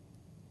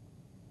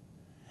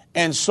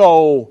 And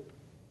so,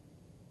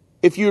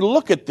 if you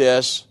look at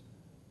this,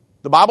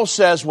 the Bible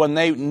says when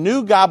they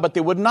knew God, but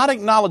they would not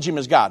acknowledge Him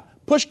as God.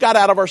 Push God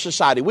out of our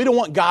society. We don't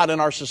want God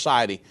in our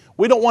society.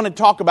 We don't want to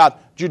talk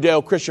about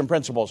Judeo-Christian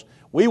principles.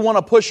 We want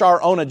to push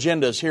our own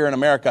agendas here in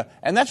America.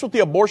 And that's what the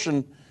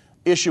abortion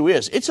issue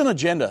is. It's an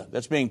agenda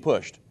that's being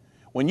pushed.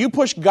 When you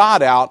push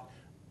God out,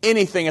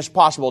 anything is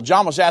possible.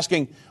 John was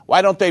asking,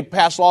 why don't they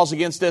pass laws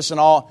against this and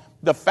all?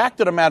 The fact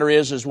of the matter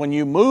is when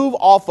you move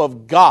off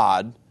of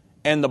God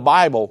and the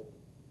Bible,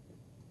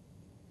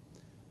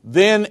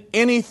 then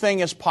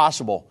anything is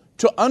possible.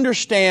 To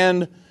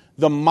understand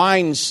the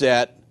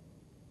mindset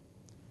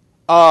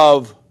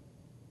of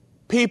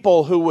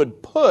people who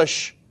would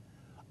push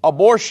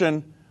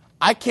abortion,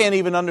 I can't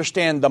even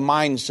understand the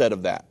mindset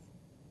of that.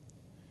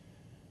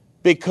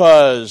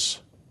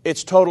 Because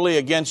it's totally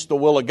against the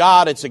will of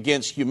God, it's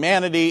against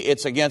humanity,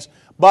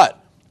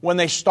 but when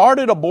they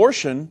started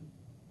abortion,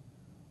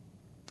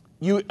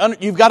 you've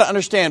got to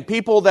understand,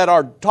 people that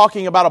are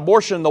talking about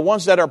abortion, the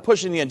ones that are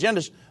pushing the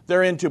agendas,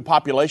 they're into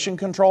population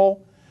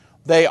control.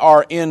 They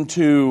are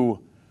into,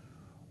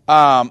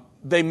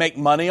 they make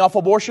money off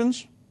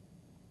abortions.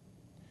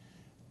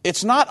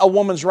 It's not a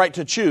woman's right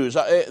to choose.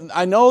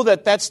 I know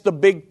that that's the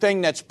big thing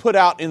that's put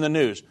out in the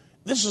news.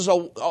 This is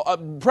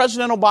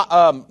President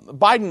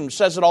Biden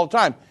says it all the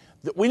time,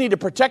 that we need to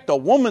protect a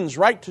woman's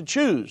right to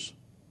choose.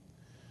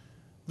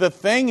 The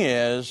thing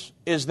is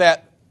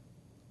that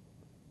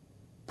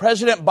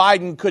President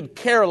Biden could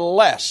care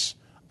less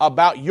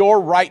about your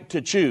right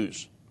to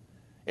choose.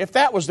 If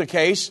that was the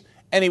case,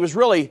 and he was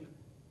really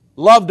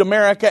loved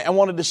America and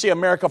wanted to see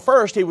America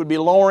first, he would be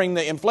lowering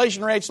the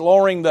inflation rates,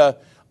 lowering the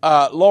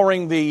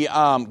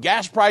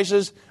gas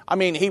prices. I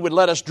mean, he would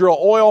let us drill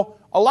oil,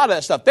 a lot of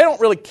that stuff. They don't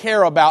really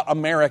care about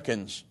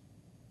Americans.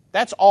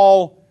 That's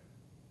all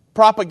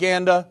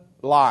propaganda,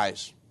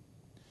 lies.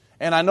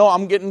 And I know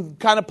I'm getting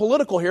kind of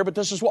political here, but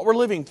this is what we're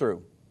living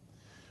through.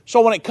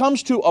 So when it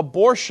comes to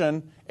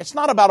abortion, it's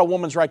not about a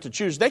woman's right to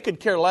choose. They could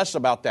care less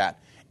about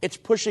that. It's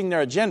pushing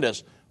their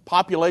agendas.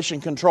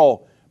 Population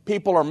control.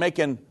 People are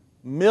making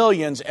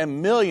millions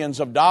and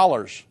millions of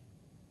dollars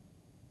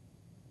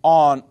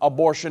on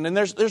abortion. And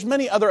there's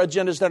many other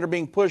agendas that are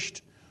being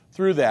pushed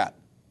through that.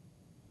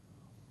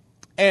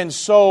 And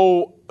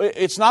so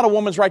it's not a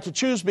woman's right to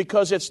choose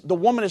because the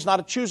woman is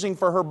not choosing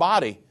for her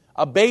body.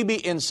 A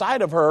baby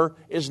inside of her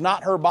is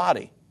not her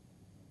body.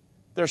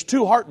 There's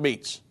 2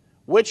 heartbeats.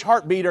 Which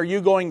heartbeat are you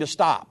going to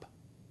stop?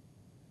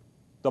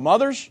 The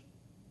mother's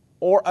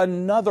or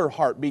another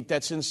heartbeat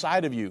that's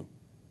inside of you?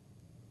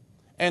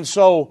 And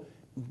so,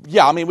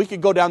 yeah, I mean, we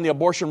could go down the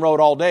abortion road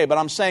all day, but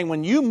I'm saying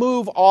when you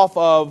move off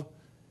of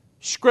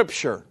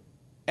Scripture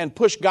and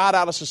push God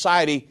out of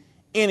society,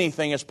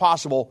 anything is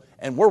possible,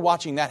 and we're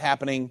watching that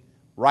happening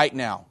right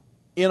now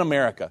in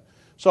America.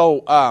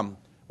 So,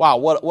 wow,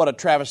 what a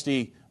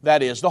travesty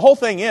that is. The whole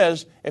thing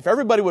is, if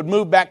everybody would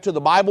move back to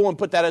the Bible and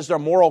put that as their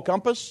moral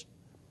compass,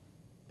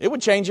 it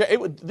would change it. It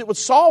would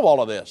solve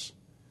all of this.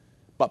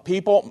 But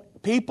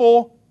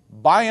people,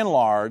 by and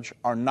large,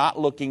 are not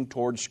looking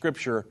towards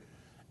Scripture,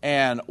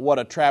 and what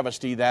a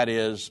travesty that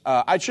is.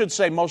 I should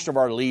say most of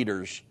our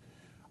leaders.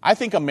 I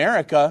think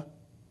America,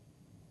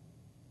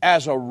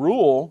 as a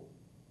rule,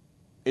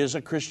 is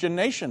a Christian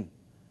nation.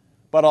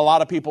 But a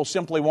lot of people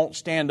simply won't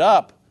stand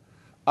up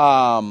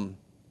and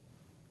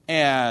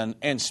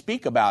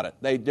speak about it.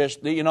 They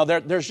just,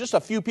 there's just a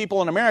few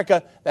people in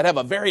America that have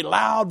a very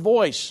loud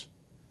voice.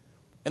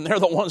 And they're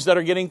the ones that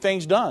are getting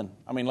things done.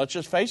 I mean, let's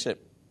just face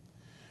it.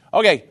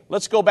 Okay,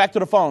 let's go back to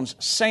the phones.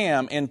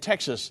 Sam in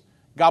Texas.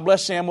 God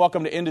bless, Sam.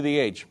 Welcome to End of the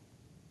Age.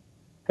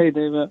 Hey,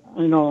 David.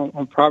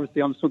 On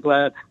prophecy, I'm so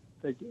glad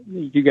that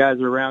you guys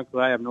are around because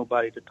I have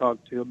nobody to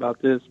talk to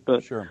about this.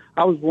 But sure.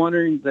 I was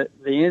wondering that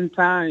the end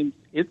times,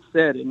 it's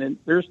said, and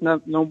there's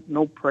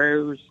no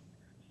prayers,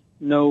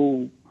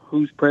 no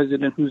who's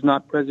president, who's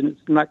not president.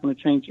 It's not going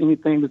to change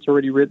anything that's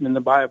already written in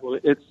the Bible.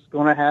 It's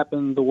going to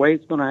happen the way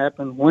it's going to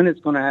happen, when it's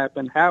going to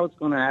happen, how it's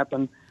going to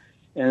happen.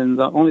 And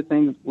the only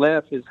thing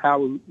left is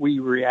how we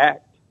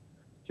react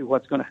to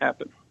what's going to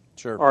happen.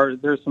 Sure. Or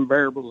there's some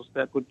variables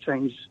that would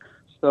change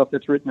stuff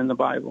that's written in the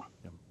Bible.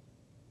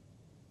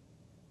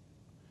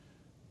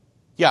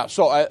 Yeah.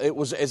 So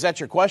is that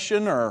your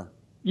question, or?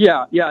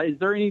 Yeah. Is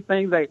there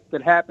anything that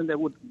could happen that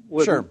would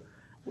sure.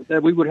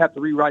 that we would have to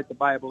rewrite the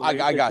Bible? I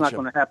got it's not you.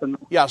 going to happen.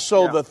 Yeah.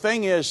 So the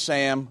thing is,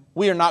 Sam,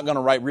 we are not going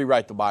to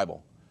rewrite the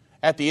Bible.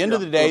 At the end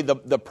of the day,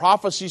 the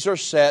prophecies are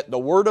set. The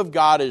Word of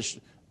God is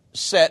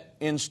set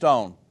in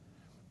stone,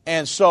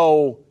 and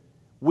so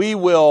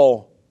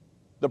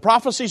the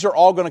prophecies are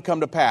all going to come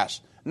to pass.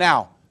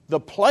 Now, the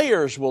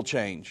players will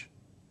change.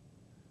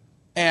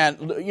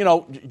 And, you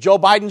know, Joe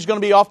Biden's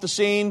going to be off the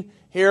scene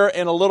here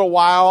in a little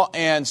while,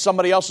 and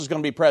somebody else is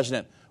going to be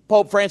president.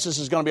 Pope Francis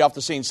is going to be off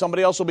the scene.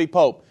 Somebody else will be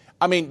pope.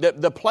 I mean,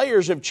 the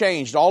players have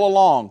changed all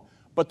along,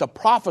 but the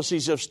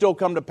prophecies have still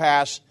come to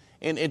pass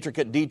in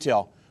intricate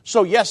detail.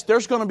 So, yes,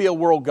 there's going to be a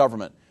world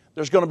government.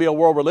 There's going to be a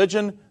world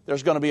religion.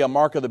 There's going to be a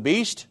mark of the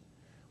beast.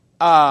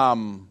 But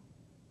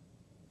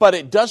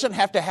it doesn't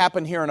have to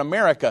happen here in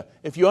America.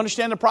 If you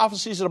understand the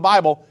prophecies of the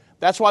Bible,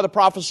 that's why the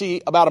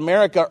prophecy about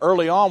America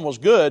early on was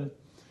good,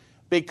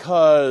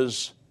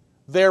 because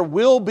there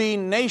will be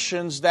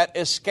nations that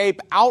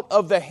escape out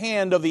of the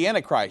hand of the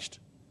Antichrist.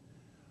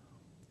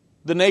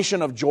 The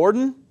nation of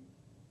Jordan,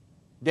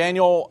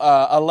 Daniel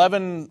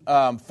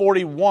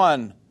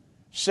 11:41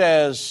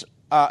 says,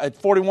 at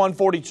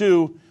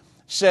 41:42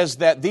 says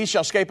that these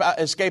shall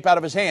escape out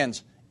of his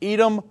hands.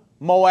 Edom,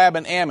 Moab,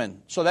 and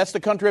Ammon. So that's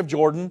the country of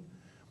Jordan.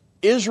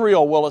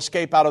 Israel will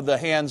escape out of the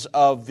hands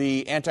of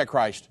the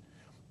Antichrist,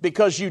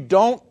 because you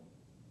don't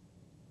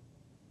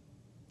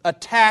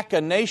attack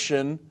a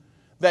nation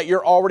that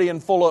you're already in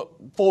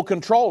full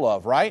control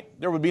of, right?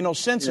 There would be no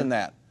sense in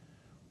that.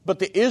 But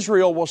the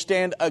Israel will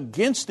stand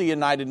against the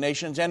United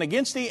Nations and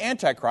against the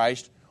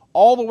Antichrist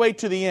all the way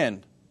to the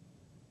end.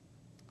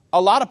 A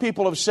lot of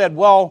people have said,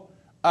 well,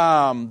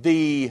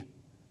 the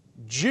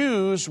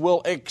Jews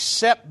will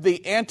accept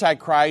the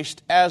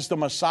Antichrist as the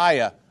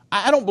Messiah.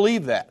 I don't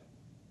believe that,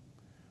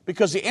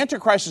 because the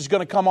Antichrist is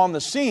going to come on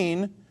the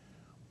scene.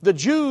 The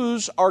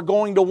Jews are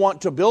going to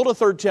want to build a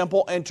third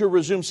temple and to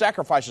resume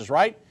sacrifices,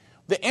 right?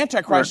 The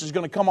Antichrist is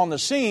going to come on the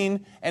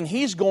scene, and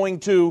he's going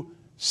to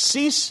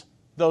cease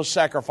those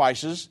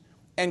sacrifices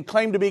and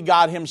claim to be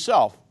God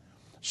himself.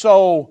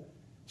 So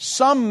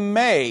some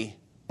may,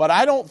 but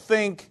I don't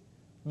think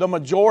the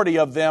majority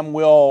of them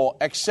will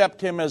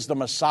accept him as the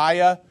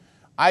Messiah.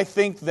 I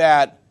think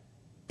that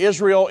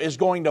Israel is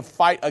going to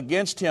fight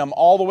against him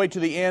all the way to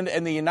the end,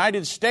 and the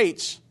United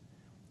States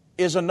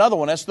is another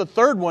one. That's the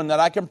third one that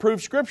I can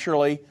prove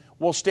scripturally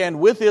will stand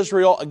with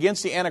Israel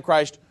against the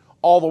Antichrist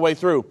all the way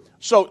through.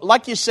 So,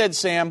 like you said,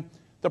 Sam,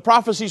 the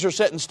prophecies are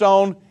set in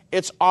stone.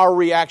 It's our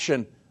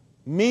reaction.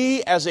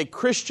 Me, as a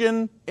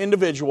Christian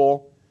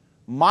individual,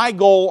 my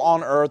goal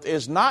on earth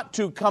is not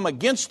to come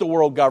against the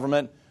world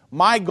government.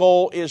 My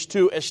goal is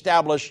to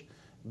establish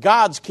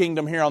God's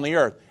kingdom here on the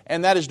earth.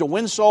 And that is to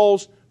win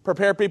souls,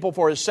 prepare people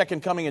for His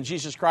second coming in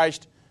Jesus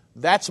Christ.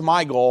 That's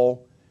my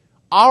goal.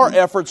 Our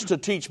efforts to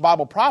teach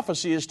Bible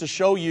prophecy is to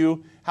show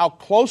you how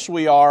close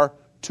we are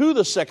to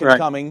the second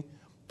coming,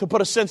 to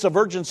put a sense of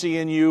urgency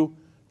in you,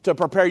 to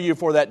prepare you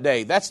for that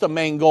day. That's the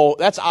main goal.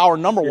 That's our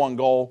number one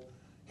goal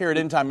here at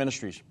End Time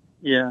Ministries.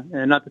 Yeah,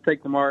 and not to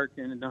take the mark.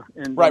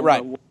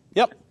 Right.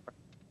 Yep.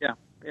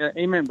 Yeah.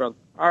 Amen, brother.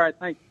 All right,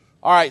 thanks.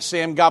 All right,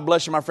 Sam, God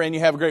bless you, my friend.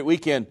 You have a great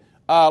weekend.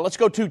 Let's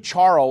go to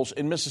Charles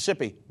in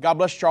Mississippi. God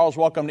bless you, Charles.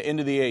 Welcome to End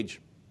of the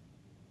Age.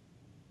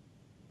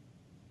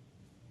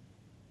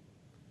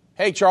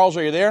 Hey, Charles,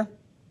 are you there?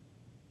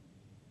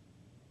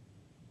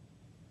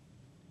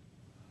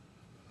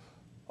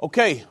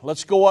 Okay,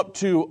 let's go up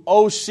to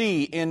OC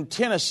in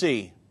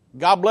Tennessee.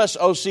 God bless,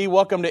 OC.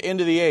 Welcome to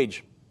End of the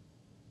Age.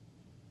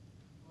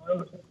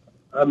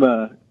 I'm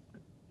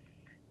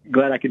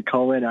glad I could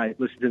call in. I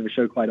listen to the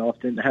show quite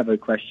often. I have a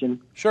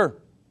question. Sure.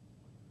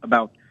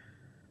 About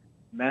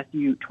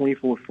Matthew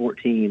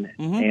 24:14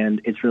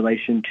 and its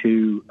relation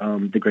to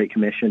the Great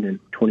Commission in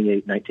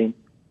 28:19.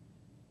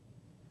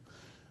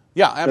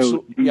 Yeah,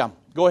 absolutely. So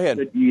go ahead.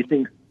 Do you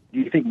think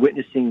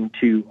witnessing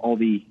to all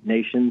the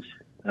nations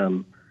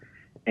and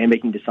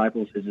making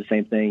disciples is the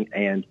same thing?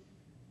 And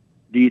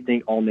do you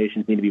think all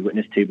nations need to be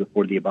witnessed to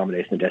before the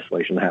abomination of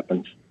desolation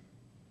happens?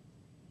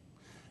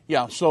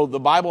 Yeah, so the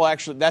Bible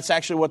that's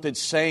actually what it's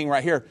saying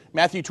right here.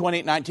 Matthew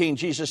 28:19,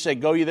 Jesus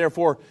said, "Go ye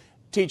therefore,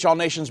 teach all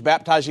nations,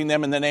 baptizing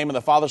them in the name of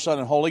the Father, Son,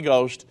 and Holy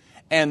Ghost."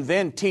 And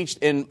then teach,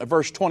 in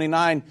verse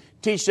 29,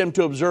 teach them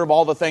to observe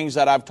all the things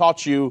that I've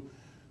taught you,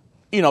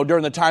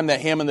 during the time that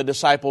him and the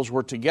disciples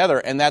were together.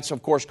 And that's,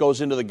 of course, goes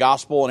into the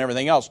gospel and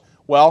everything else.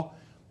 Well,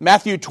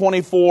 Matthew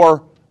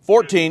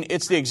 24:14,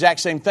 it's the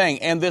exact same thing.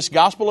 "And this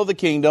gospel of the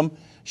kingdom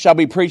shall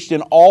be preached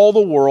in all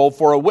the world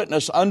for a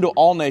witness unto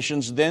all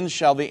nations, then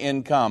shall the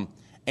end come."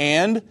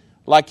 And,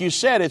 like you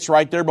said, it's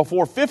right there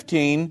before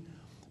 15,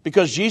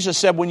 because Jesus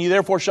said, "When ye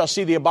therefore shall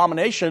see the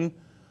abomination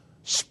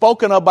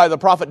spoken of by the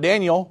prophet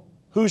Daniel,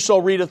 whoso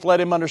readeth,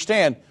 let him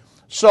understand."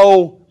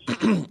 So,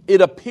 it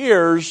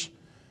appears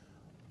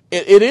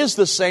it is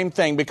the same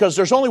thing, because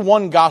there's only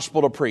one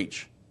gospel to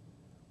preach.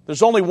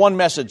 There's only one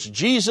message.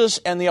 Jesus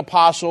and the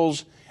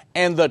apostles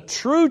and the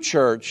true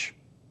church,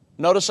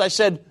 notice I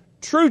said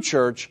true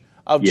church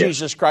of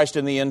Jesus Christ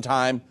in the end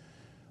time,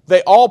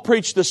 they all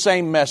preach the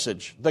same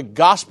message, the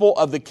gospel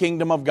of the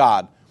kingdom of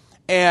God.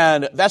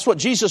 And that's what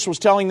Jesus was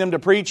telling them to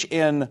preach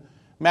in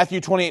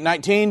Matthew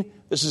 28:19.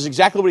 This is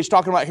exactly what he's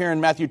talking about here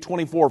in Matthew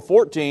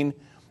 24:14.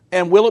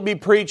 And will it be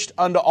preached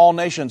unto all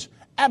nations?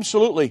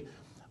 Absolutely.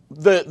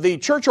 The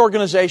church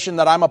organization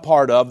that I'm a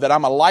part of, that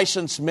I'm a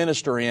licensed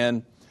minister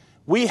in,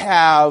 we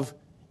have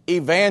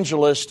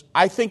evangelists,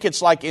 I think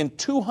it's like in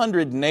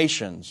 200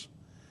 nations.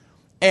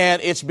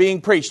 and it's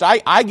being preached.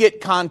 I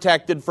get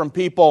contacted from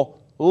people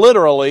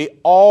literally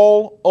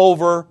all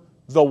over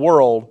the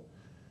world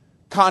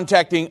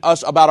contacting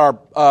us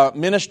about our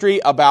ministry,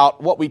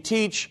 about what we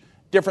teach,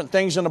 different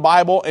things in the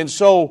Bible. And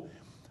so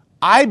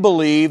I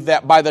believe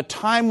that by the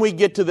time we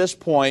get to this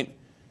point,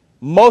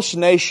 most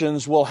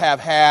nations will have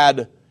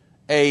had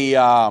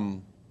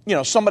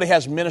somebody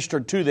has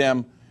ministered to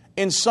them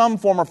in some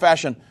form or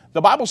fashion.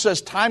 The Bible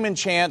says time and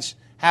chance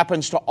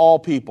happens to all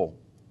people.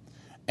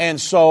 And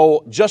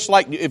so just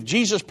like if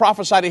Jesus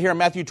prophesied it here in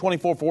Matthew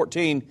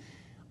 24:14,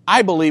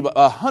 I believe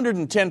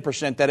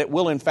 110% that it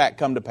will in fact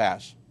come to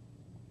pass.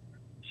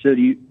 So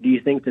do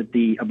you think that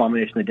the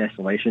abomination of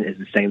desolation is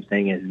the same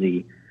thing as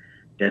the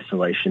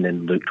desolation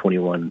in Luke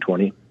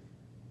 21:20? Is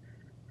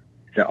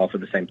that also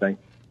the same thing?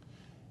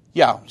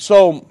 Yeah,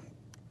 so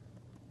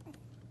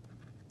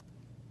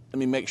let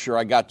me make sure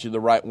I got you the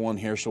right one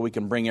here so we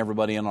can bring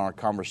everybody in on our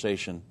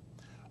conversation.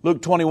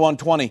 Luke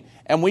 21:20,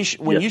 and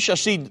when you shall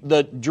see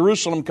the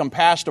Jerusalem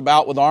compassed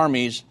about with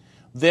armies,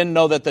 then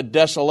know that the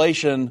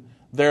desolation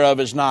thereof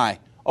is nigh.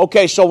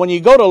 Okay, so when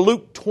you go to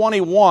Luke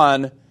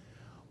 21,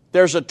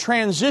 there's a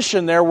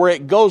transition there where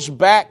it goes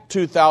back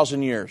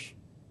 2,000 years.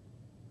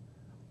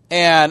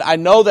 And I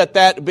know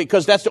that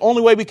because that's the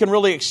only way we can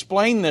really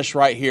explain this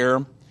right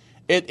here.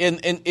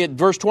 In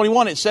verse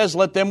 21, it says,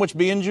 let them which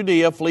be in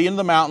Judea flee into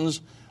the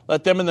mountains,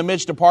 let them in the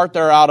midst depart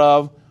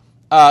out,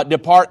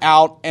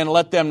 and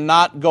let them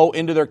not go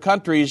into their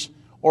countries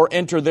or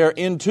enter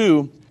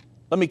thereinto.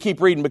 Let me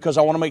keep reading because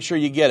I want to make sure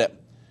you get it.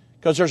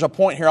 Because there's a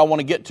point here I want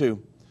to get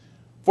to.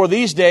 For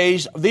these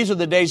are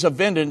the days of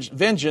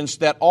vengeance,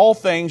 that all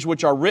things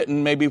which are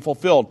written may be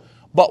fulfilled.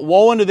 But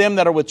woe unto them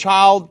that are with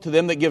child, to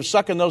them that give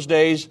suck in those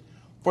days,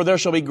 for there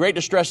shall be great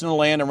distress in the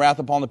land and wrath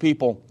upon the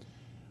people.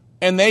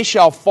 And they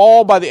shall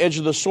fall by the edge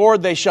of the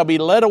sword, they shall be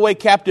led away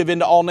captive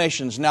into all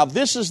nations. Now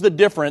this is the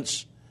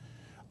difference,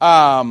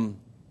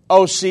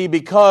 OC,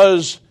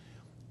 because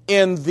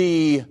with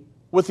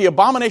the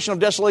abomination of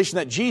desolation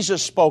that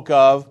Jesus spoke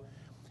of,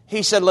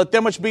 he said, let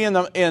them which be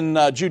in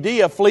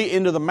Judea flee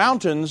into the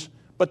mountains,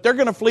 but they're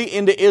going to flee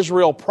into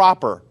Israel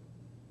proper.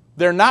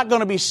 They're not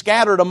going to be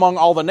scattered among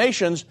all the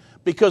nations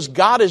because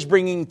God is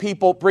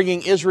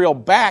bringing Israel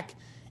back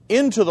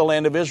into the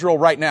land of Israel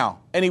right now.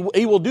 And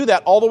he will do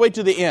that all the way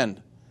to the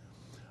end.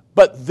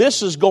 But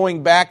this is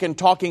going back and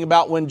talking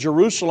about when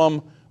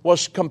Jerusalem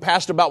was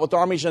compassed about with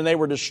armies and they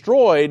were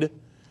destroyed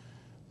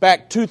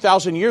back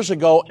 2,000 years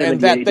ago,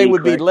 and that they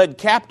would be led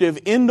captive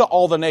into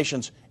all the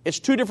nations. It's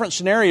two different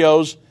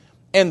scenarios,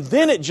 and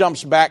then it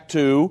jumps back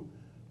to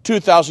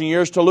 2,000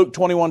 years to Luke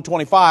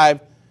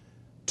 21:25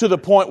 to the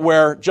point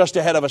where just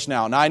ahead of us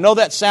now. Now, I know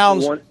that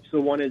sounds... So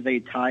one is a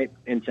type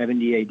in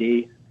 70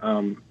 A.D.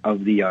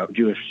 Of the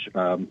Jewish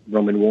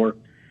Roman War,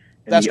 and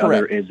that's the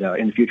correct. Other is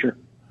in the future?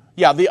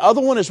 Yeah, the other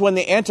one is when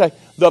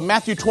the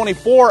Matthew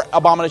 24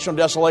 abomination of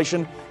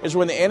desolation is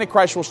when the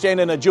Antichrist will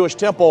stand in a Jewish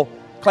temple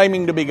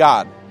claiming to be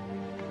God.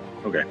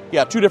 Okay.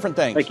 Yeah, two different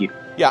things. Thank you.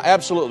 Yeah,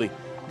 absolutely.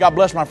 God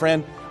bless, my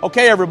friend.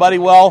 Okay, everybody,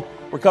 well,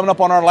 we're coming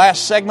up on our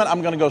last segment.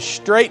 I'm going to go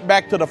straight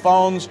back to the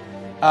phones.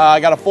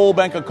 I got a full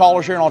bank of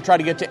callers here, and I'll try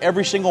to get to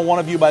every single one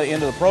of you by the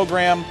end of the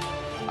program.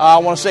 I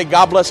want to say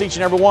God bless each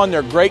and every one.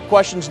 They're great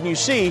questions, and you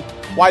see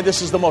why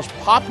this is the most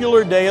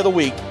popular day of the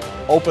week.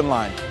 Open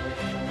line.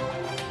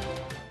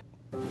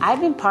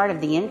 I've been part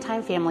of the End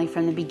Time family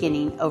from the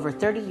beginning over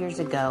 30 years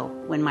ago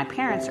when my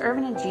parents,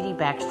 Irvin and Judy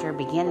Baxter,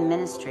 began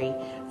ministry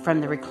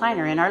from the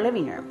recliner in our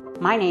living room.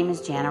 My name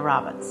is Jana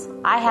Robbins.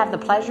 I have the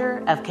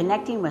pleasure of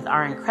connecting with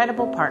our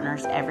incredible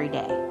partners every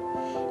day.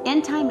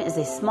 End Time is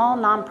a small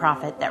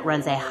nonprofit that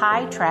runs a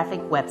high-traffic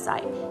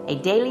website, a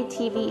daily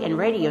TV and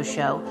radio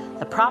show,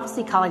 the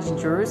Prophecy College in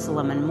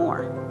Jerusalem, and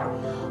more.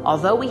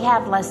 Although we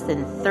have less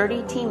than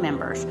 30 team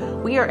members,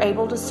 we are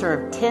able to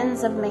serve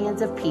tens of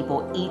millions of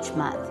people each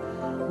month.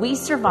 We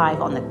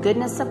survive on the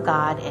goodness of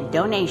God and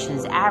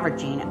donations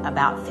averaging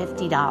about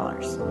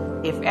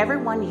 $50. If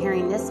everyone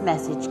hearing this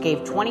message gave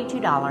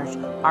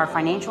 $22, our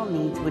financial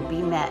needs would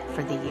be met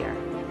for the year.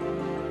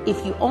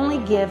 If you only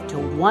give to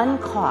one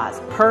cause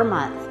per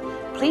month,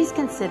 please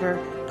consider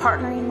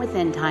partnering with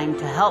End Time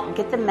to help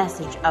get the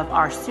message of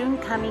our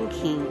soon-coming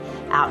King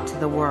out to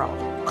the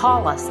world.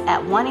 Call us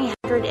at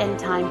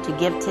 1-800-END-TIME to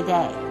give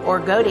today, or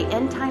go to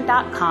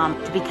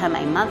endtime.com to become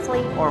a monthly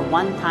or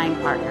one-time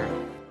partner.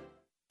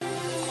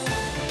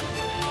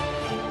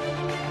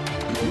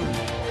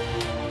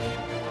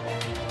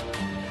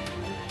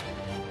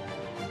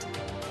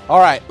 All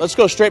right, let's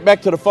go straight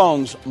back to the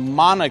phones.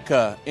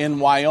 Monica in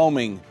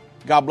Wyoming.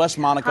 God bless,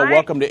 Monica. Hi.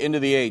 Welcome to End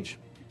of the Age.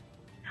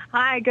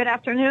 Hi, good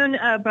afternoon,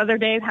 Brother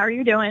Dave. How are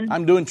you doing?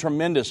 I'm doing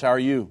tremendous. How are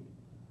you?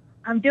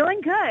 I'm doing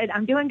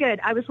good.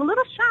 I was a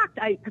little shocked.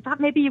 I thought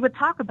maybe you would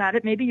talk about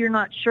it. Maybe you're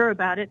not sure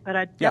about it, but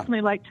I'd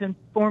definitely like to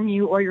inform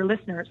you or your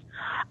listeners.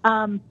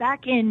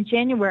 Back in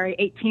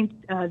January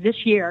 18th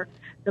this year,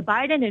 the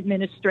Biden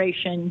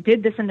administration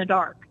did this in the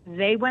dark.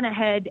 They went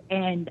ahead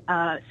and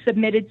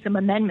submitted some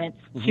amendments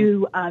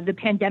to the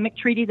pandemic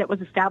treaty that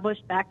was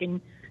established back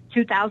in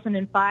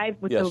 2005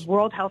 with the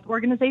World Health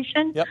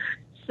Organization. Yep.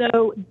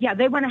 So, yeah,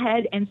 they went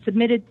ahead and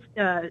submitted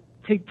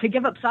to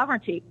give up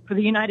sovereignty for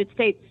the United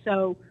States.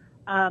 So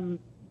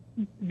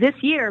this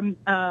year,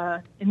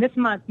 in this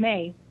month,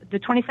 May, the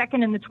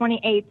 22nd and the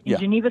 28th in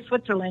Geneva,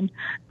 Switzerland,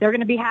 they're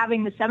going to be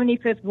having the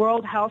 75th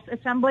World Health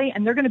Assembly,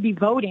 and they're going to be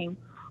voting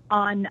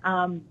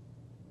on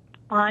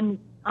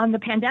the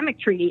pandemic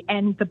treaty.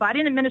 And the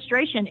Biden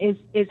administration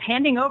is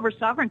handing over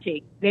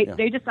sovereignty.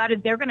 They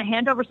decided they're going to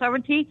hand over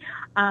sovereignty.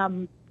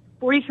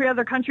 43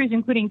 other countries,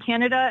 including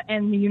Canada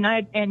and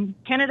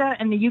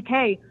the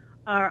UK,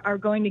 are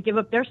going to give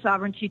up their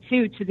sovereignty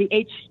too to the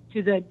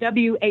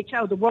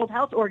WHO, the World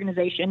Health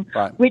Organization,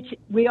 which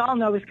we all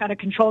know is kind of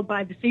controlled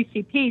by the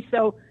CCP.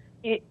 So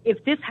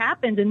if this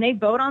happens and they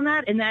vote on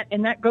that and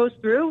that goes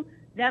through,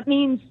 that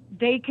means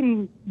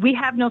we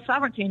have no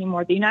sovereignty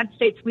anymore. The United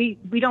States, we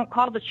don't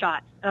call the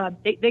shots.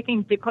 They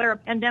can declare a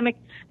pandemic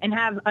and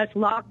have us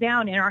locked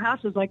down in our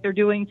houses like they're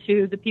doing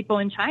to the people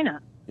in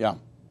China. Yeah.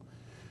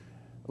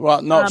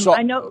 Well, no.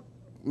 I know.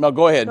 No,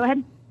 go ahead. Go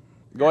ahead.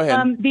 Go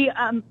ahead.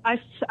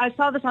 I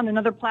saw this on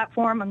another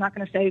platform. I'm not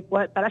going to say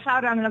what, but I saw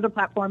it on another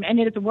platform, and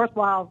it is a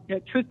worthwhile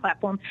truth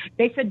platform.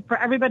 They said for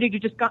everybody to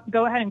just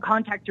go ahead and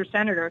contact your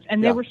senators,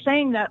 and they were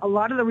saying that a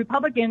lot of the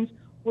Republicans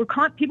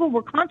people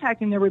were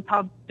contacting their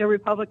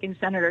Republican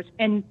senators,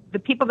 and the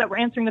people that were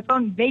answering the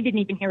phone, they didn't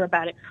even hear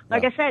about it.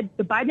 Like I said,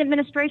 the Biden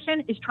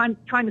administration is trying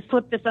to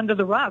slip this under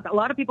the rug. A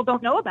lot of people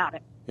don't know about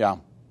it. Yeah.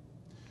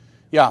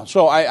 Yeah,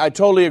 so I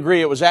totally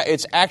agree.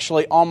 It's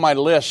actually on my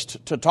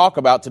list to talk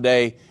about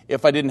today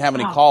if I didn't have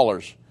any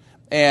callers.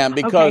 And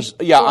because,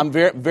 I'm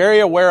very, very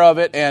aware of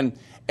it, and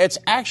it's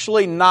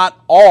actually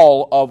not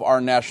all of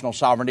our national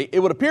sovereignty. It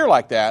would appear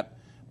like that,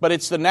 but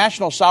it's the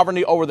national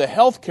sovereignty over the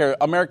healthcare,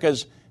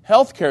 America's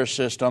healthcare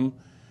system,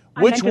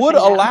 which would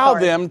allow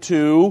them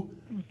to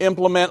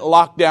implement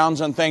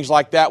lockdowns and things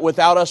like that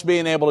without us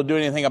being able to do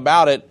anything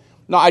about it.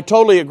 No, I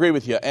totally agree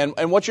with you.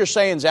 And what you're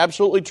saying is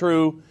absolutely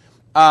true.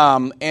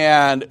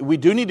 And we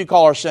do need to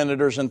call our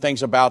senators and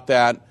things about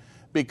that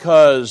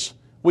because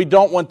we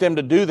don't want them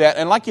to do that.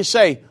 And like you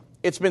say,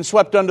 it's been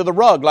swept under the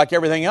rug like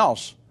everything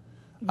else.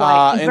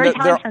 Right. It's very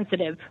time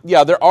sensitive.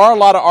 Yeah, there are a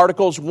lot of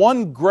articles.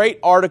 One great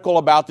article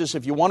about this,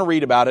 if you want to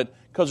read about it,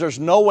 because there's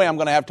no way I'm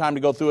going to have time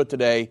to go through it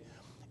today,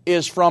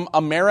 is from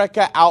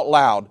America Out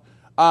Loud.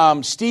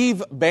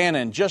 Steve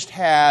Bannon just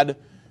had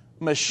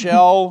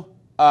Michelle...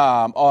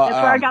 that's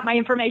where I got my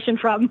information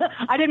from.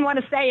 I didn't want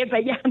to say it,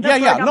 but that's where I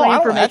got my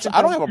information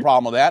I don't have a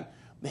problem with that.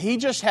 He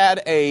just had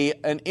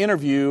an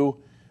interview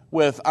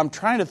with, I'm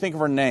trying to think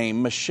of her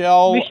name,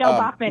 Michelle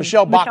Bachmann.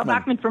 Michelle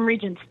Bachmann from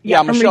Regents. Yeah,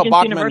 from Michelle Regents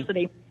Bachmann.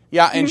 University.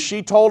 Yeah, and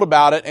she told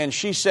about it, and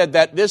she said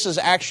that this is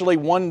actually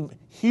one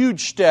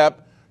huge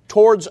step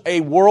towards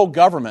a world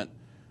government,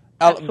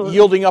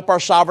 yielding up our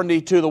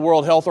sovereignty to the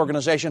World Health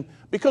Organization,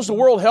 because the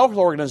World Health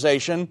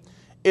Organization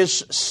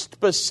is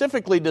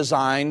specifically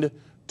designed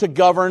to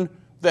govern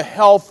the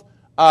health,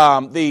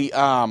 the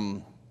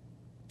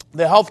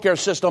healthcare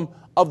system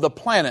of the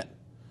planet.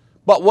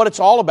 But what it's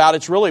all about,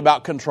 it's really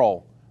about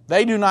control.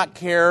 They do not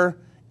care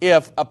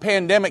if a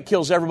pandemic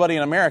kills everybody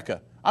in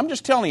America. I'm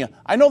just telling you,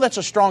 I know that's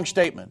a strong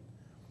statement.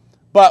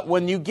 But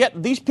when you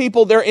get these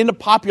people, they're into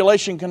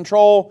population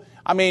control.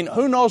 I mean,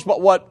 who knows but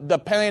what the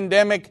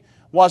pandemic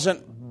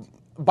wasn't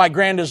by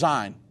grand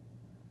design.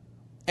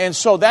 And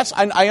so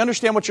I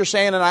understand what you're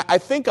saying, and I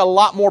think a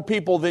lot more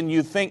people than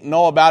you think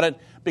know about it,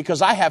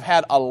 because I have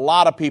had a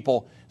lot of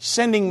people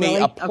sending me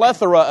a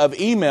plethora of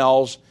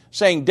emails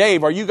saying,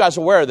 Dave, are you guys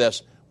aware of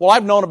this? Well,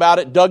 I've known about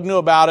it. Doug knew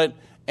about it,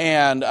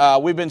 and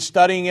we've been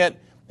studying it.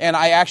 And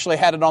I actually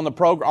had it on the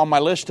on my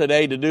list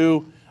today to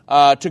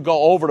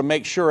go over to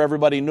make sure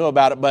everybody knew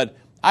about it. But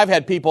I've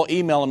had people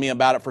emailing me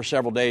about it for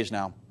several days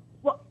now.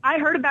 Well, I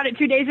heard about it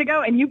 2 days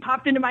ago, and you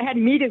popped into my head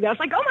immediately. I was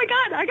like, "Oh my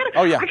God, I gotta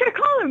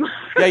call him."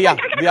 Yeah, I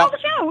gotta call the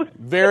show.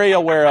 Very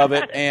aware of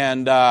it,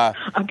 and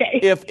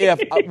if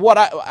what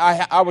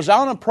I was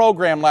on a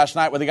program last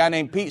night with a guy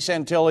named Pete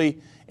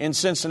Santilli in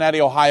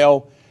Cincinnati,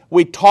 Ohio.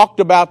 We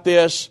talked about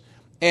this,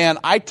 and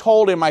I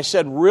told him, I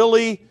said,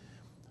 really.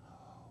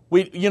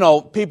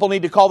 People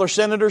need to call their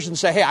senators and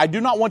say, hey, I do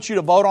not want you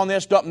to vote on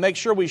this. Make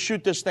sure we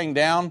shoot this thing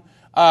down.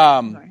 But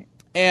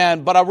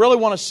I really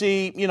want to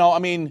see,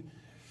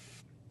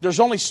 there's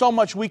only so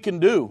much we can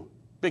do,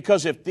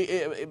 because if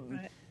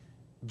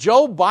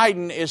Joe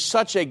Biden is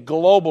such a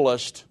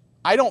globalist,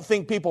 I don't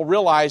think people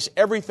realize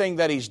everything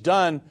that he's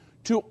done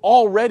to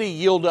already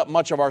yield up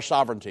much of our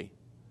sovereignty.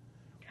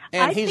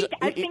 And he's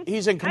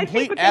a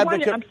complete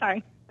advocate. I'm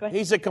sorry. Go ahead.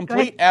 He's a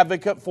complete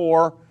advocate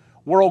for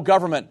world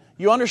government.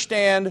 You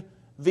understand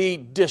the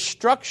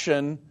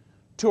destruction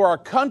to our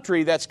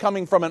country that's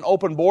coming from an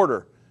open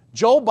border.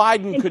 Joe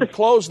Biden could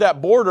close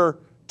that border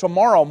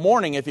tomorrow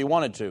morning if he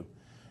wanted to.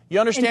 You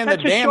understand the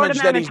damage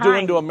that he's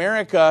doing to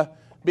America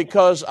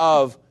because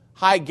of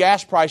high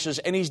gas prices,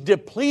 and he's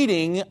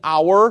depleting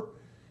our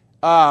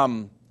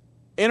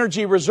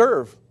energy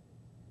reserve.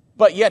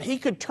 But yet he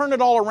could turn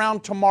it all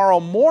around tomorrow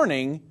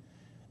morning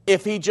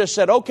if he just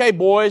said, okay,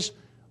 boys,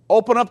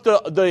 open up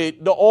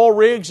the oil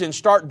rigs and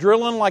start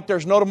drilling like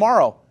there's no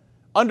tomorrow.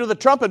 Under the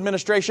Trump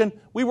administration,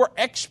 we were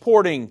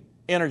exporting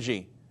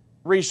energy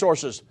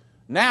resources.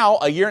 Now,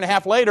 a year and a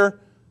half later,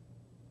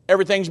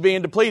 everything's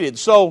being depleted.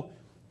 So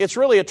it's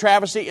really a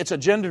travesty. It's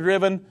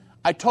agenda-driven.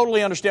 I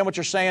totally understand what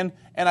you're saying,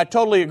 and I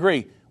totally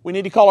agree. We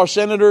need to call our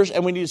senators,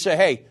 and we need to say,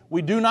 hey,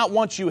 we do not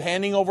want you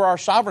handing over our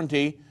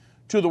sovereignty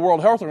to the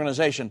World Health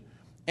Organization.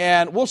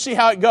 And we'll see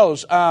how it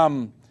goes.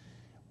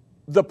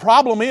 The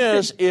problem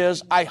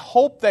is I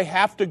hope they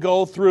have to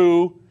go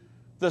through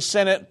the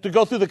Senate, to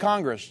go through the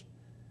Congress.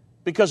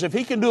 Because if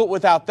he can do it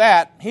without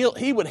that,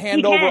 he would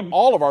hand over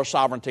all of our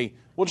sovereignty.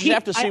 We'll just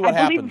have to see what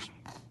happens.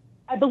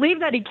 I believe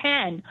that he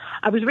can.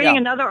 I was reading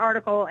another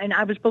article, and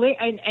I believe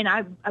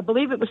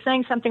it was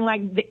saying something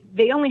like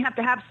they only have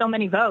to have so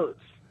many votes.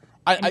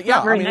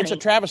 It's a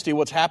travesty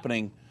what's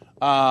happening.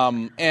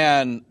 I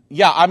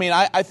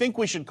think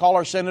we should call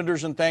our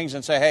senators and things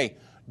and say, hey,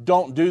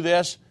 don't do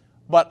this.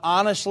 But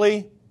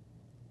honestly,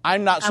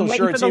 I'm not so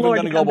sure it's even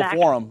going to go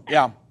before them.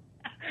 Yeah.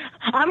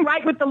 I'm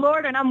right with the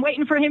Lord, and I'm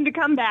waiting for him to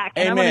come back.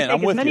 And Amen. I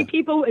want to take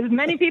as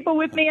many people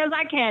with me as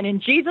I can, in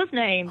Jesus'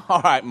 name.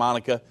 All right,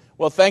 Monica.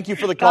 Well, thank you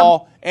for the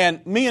call.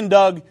 And me and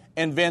Doug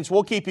and Vince,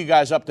 we'll keep you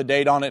guys up to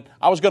date on it.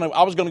 I was going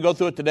to go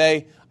through it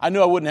today. I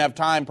knew I wouldn't have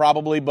time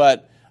probably,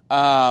 but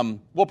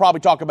we'll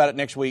probably talk about it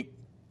next week.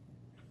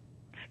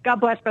 God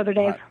bless, Brother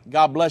Dave. Right.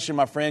 God bless you,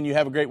 my friend. You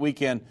have a great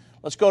weekend.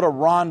 Let's go to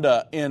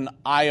Rhonda in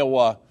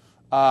Iowa.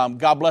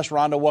 God bless,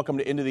 Rhonda. Welcome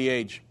to End of the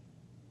Age.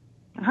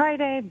 Hi,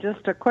 Dave.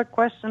 Just a quick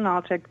question.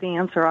 I'll take the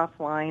answer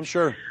offline.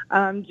 Sure.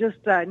 Just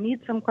need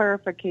some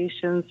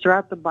clarifications.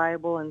 Throughout the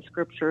Bible and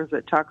Scriptures,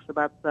 it talks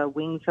about the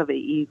wings of the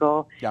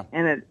eagle,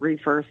 and it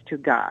refers to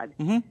God.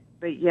 Mm-hmm.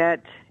 But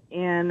yet,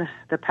 in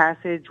the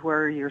passage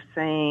where you're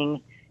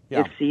saying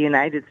it's the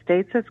United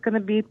States that's going to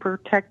be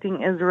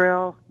protecting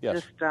Israel,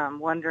 just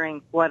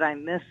wondering what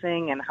I'm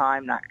missing and how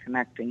I'm not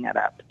connecting it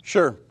up.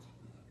 Sure.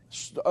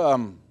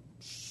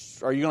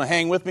 Are you going to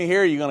hang with me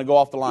here, or are you going to go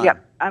off the line?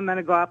 Yep, I'm going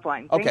to go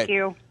offline. Okay. Thank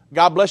you.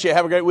 God bless you.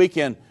 Have a great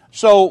weekend.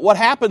 So what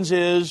happens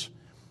is,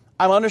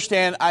 I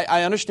understand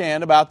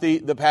about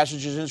the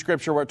passages in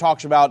Scripture where it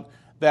talks about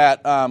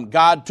that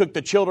God took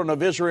the children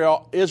of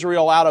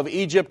Israel out of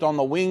Egypt on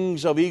the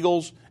wings of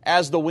eagles,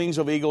 as the wings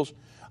of eagles.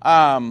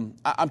 I'm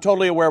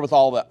totally aware of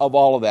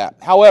all of that.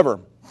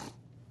 However,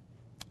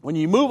 when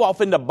you move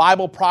off into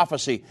Bible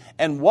prophecy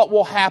and what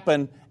will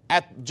happen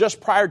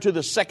just prior to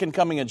the second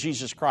coming of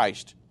Jesus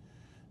Christ,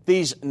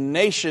 these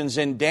nations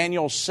in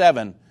Daniel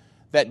 7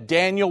 that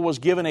Daniel was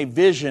given a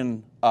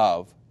vision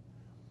of,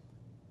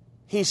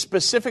 he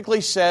specifically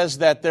says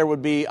that there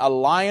would be a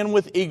lion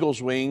with eagle's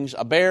wings,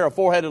 a bear, a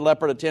four-headed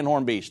leopard, a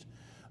ten-horned beast.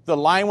 The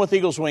lion with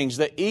eagle's wings.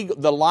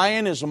 The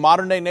lion is the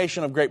modern-day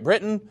nation of Great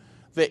Britain.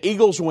 The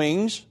eagle's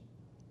wings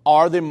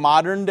are the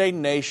modern-day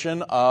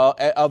nation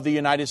of the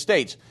United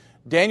States.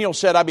 Daniel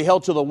said, I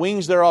beheld till the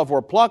wings thereof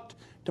were plucked,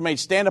 to make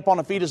stand upon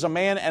the feet as a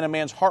man, and a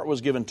man's heart was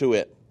given to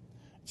it.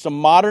 It's a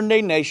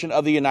modern-day nation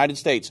of the United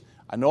States.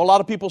 I know a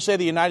lot of people say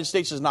the United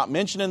States is not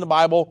mentioned in the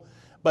Bible,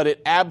 but it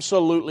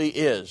absolutely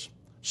is.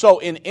 So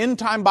in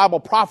end-time Bible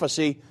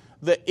prophecy,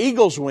 the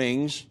eagle's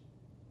wings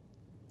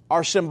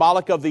are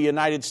symbolic of the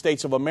United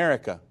States of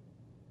America.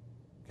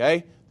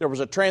 Okay?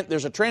 There's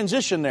a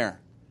transition there.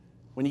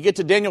 When you get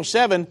to Daniel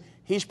 7,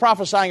 he's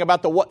prophesying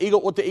about what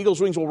the eagle's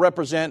wings will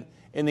represent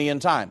in the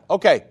end time.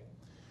 Okay.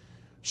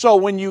 So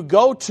when you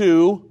go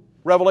to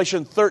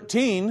Revelation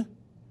 13,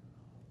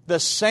 the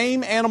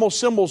same animal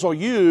symbols are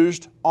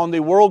used on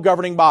the world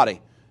governing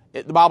body.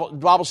 The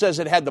Bible says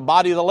it had the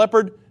body of the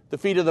leopard, the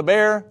feet of the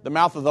bear, the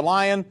mouth of the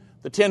lion,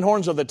 the ten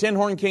horns of the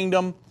ten-horn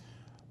kingdom.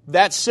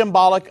 That's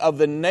symbolic of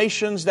the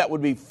nations that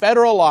would be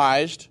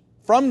federalized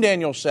from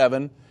Daniel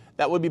 7,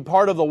 that would be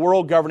part of the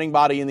world governing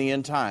body in the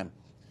end time.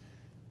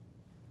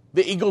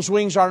 The eagle's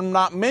wings are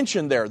not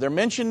mentioned there. They're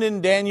mentioned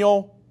in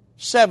Daniel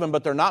 7,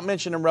 but they're not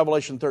mentioned in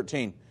Revelation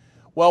 13.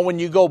 Well, when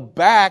you go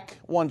back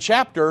one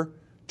chapter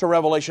to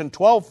Revelation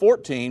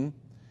 12:14,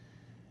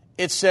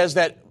 it says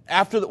that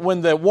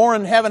when the war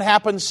in heaven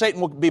happens, Satan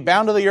will be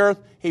bound to the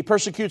earth. He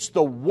persecutes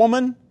the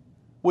woman,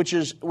 which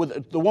is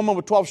the woman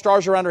with 12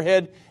 stars around her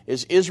head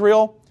is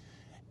Israel.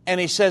 And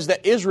he says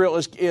that Israel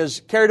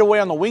is carried away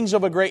on the wings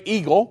of a great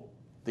eagle,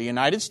 the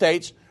United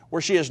States,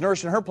 where she is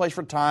nursed in her place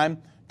for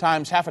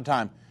times half a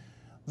time.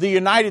 The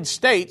United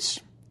States,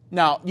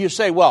 now you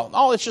say,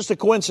 it's just a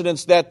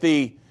coincidence that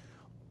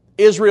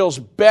Israel's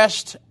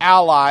best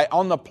ally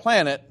on the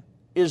planet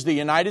is the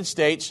United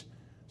States,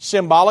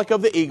 symbolic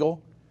of the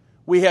eagle.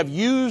 We have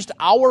used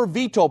our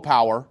veto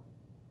power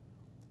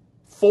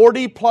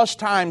 40 plus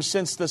times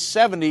since the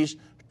 70s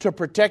to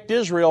protect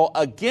Israel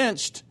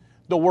against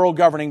the world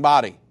governing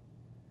body,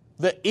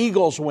 the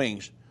eagle's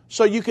wings.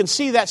 So you can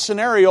see that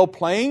scenario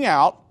playing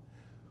out,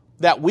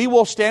 that we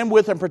will stand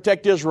with and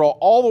protect Israel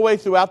all the way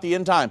throughout the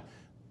end time.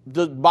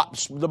 The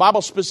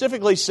Bible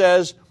specifically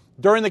says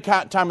during the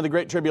time of the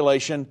Great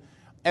Tribulation,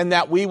 and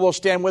that we will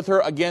stand with her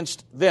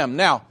against them.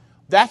 Now,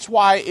 that's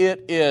why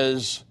it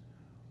is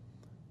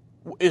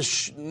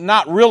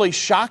not really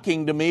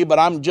shocking to me, but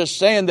I'm just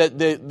saying that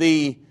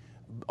the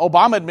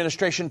Obama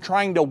administration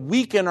trying to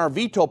weaken our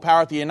veto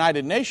power at the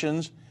United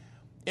Nations,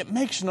 it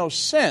makes no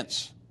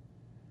sense.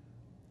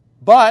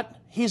 But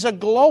he's a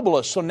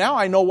globalist, so now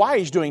I know why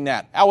he's doing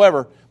that.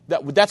 However,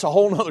 that's a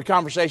whole other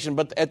conversation.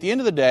 But at the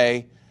end of the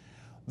day,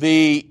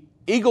 the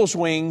eagle's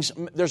wings,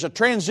 there's a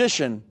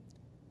transition,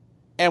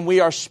 and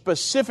we are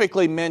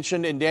specifically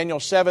mentioned in Daniel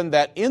 7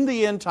 that in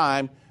the end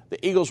time,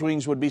 the eagle's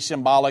wings would be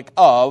symbolic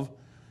of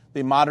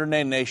the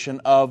modern-day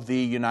nation of the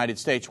United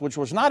States, which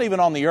was not even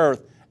on the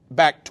earth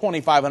back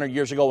 2,500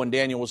 years ago when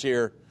Daniel was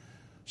here.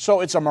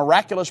 So it's a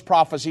miraculous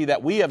prophecy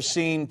that we have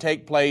seen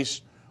take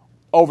place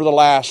over the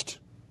last,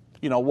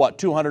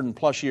 200 and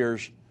plus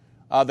years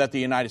that the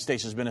United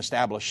States has been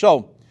established.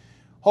 So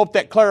hope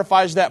that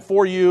clarifies that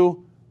for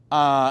you.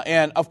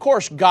 And of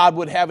course, God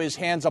would have his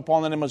hands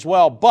upon them as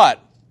well. But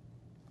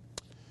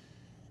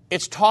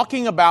it's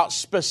talking about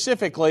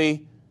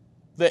specifically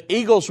the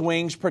eagle's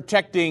wings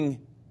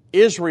protecting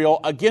Israel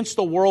against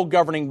the world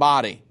governing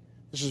body.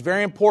 This is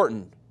very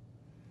important.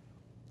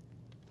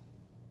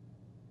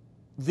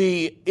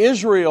 The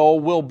Israel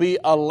will be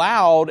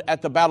allowed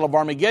at the Battle of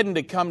Armageddon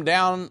to come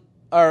down,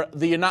 or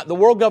the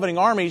world governing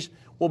armies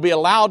will be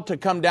allowed to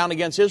come down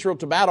against Israel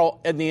to battle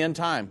in the end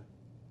time.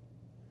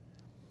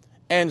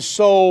 And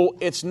so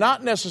it's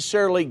not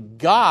necessarily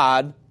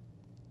God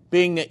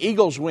being the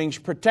eagle's wings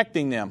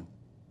protecting them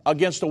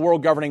against the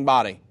world governing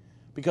body.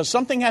 Because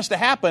something has to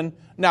happen.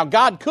 Now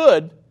God's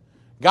going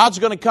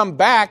to come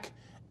back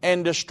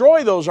and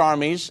destroy those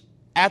armies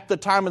at the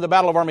time of the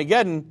Battle of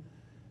Armageddon,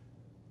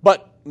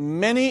 but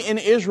many in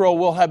Israel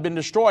will have been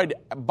destroyed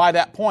by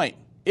that point.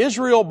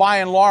 Israel, by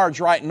and large,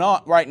 right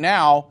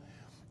now,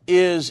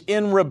 is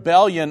in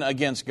rebellion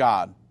against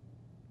God.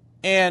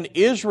 And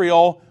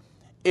Israel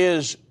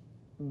is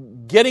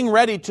getting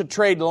ready to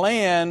trade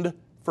land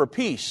for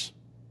peace.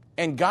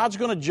 And God's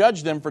going to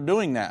judge them for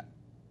doing that.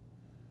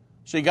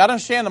 So you got to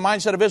understand the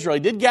mindset of Israel.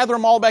 He did gather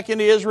them all back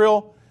into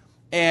Israel,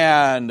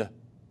 and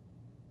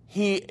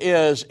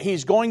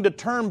he's going to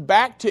turn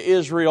back to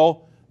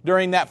Israel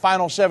during that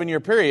final 7-year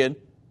period.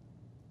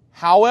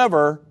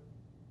 However,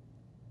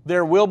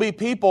 there will be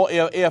people,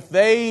 if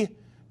they,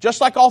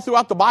 just like all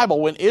throughout the Bible,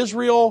 when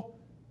Israel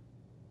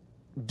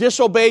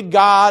disobeyed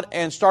God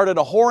and started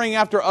whoring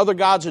after other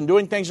gods and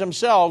doing things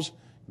themselves,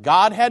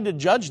 God had to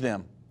judge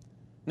them.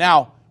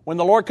 Now, when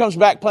the Lord comes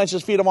back, plants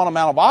his feet on a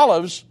Mount of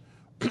Olives,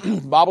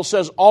 the Bible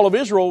says all of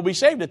Israel will be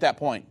saved at that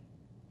point.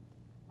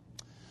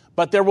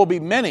 But there will be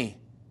many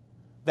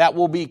that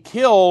will be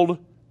killed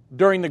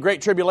during the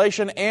Great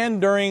Tribulation and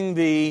during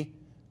the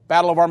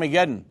Battle of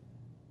Armageddon.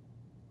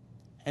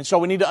 And so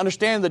we need to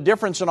understand the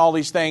difference in all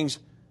these things.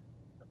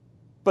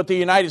 But the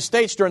United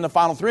States during the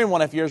final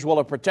 3.5 years will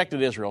have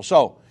protected Israel.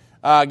 So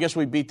I guess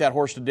we beat that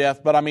horse to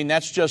death. But I mean,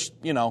 that's just,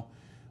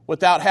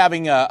 without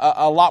having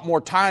a lot more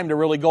time to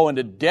really go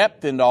into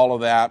depth into all of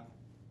that.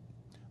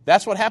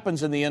 That's what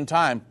happens in the end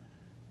time.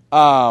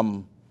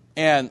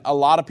 And a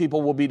lot of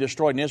people will be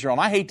destroyed in Israel.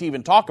 And I hate to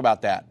even talk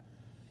about that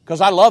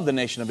because I love the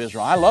nation of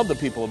Israel. I love the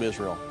people of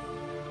Israel.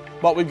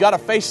 But we've got to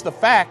face the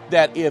fact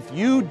that if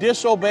you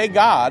disobey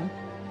God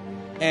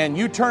and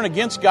you turn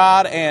against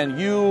God and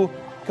you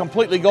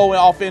completely go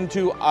off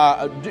into,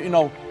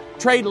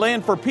 trade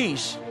land for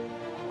peace,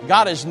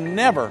 God has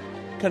never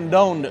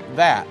condoned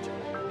that.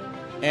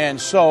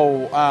 And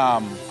so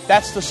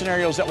that's the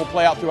scenarios that will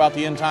play out throughout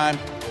the end time.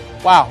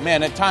 Wow, man,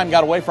 that time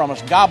got away from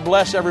us. God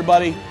bless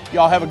everybody.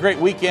 Y'all have a great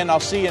weekend. I'll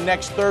see you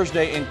next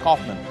Thursday in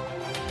Kaufman.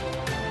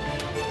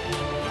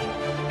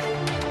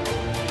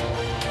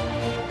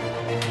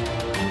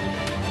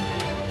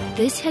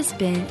 This has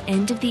been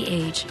End of the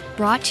Age,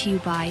 brought to you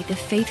by the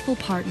faithful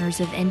partners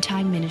of End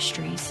Time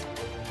Ministries.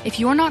 If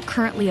you're not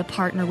currently a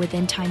partner with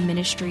End Time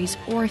Ministries,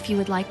 or if you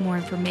would like more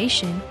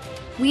information,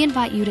 we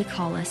invite you to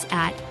call us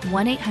at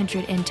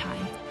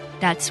 1-800-END-TIME.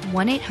 That's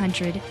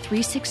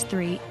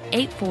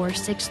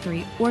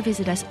 1-800-363-8463, or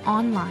visit us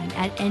online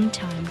at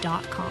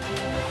endtime.com.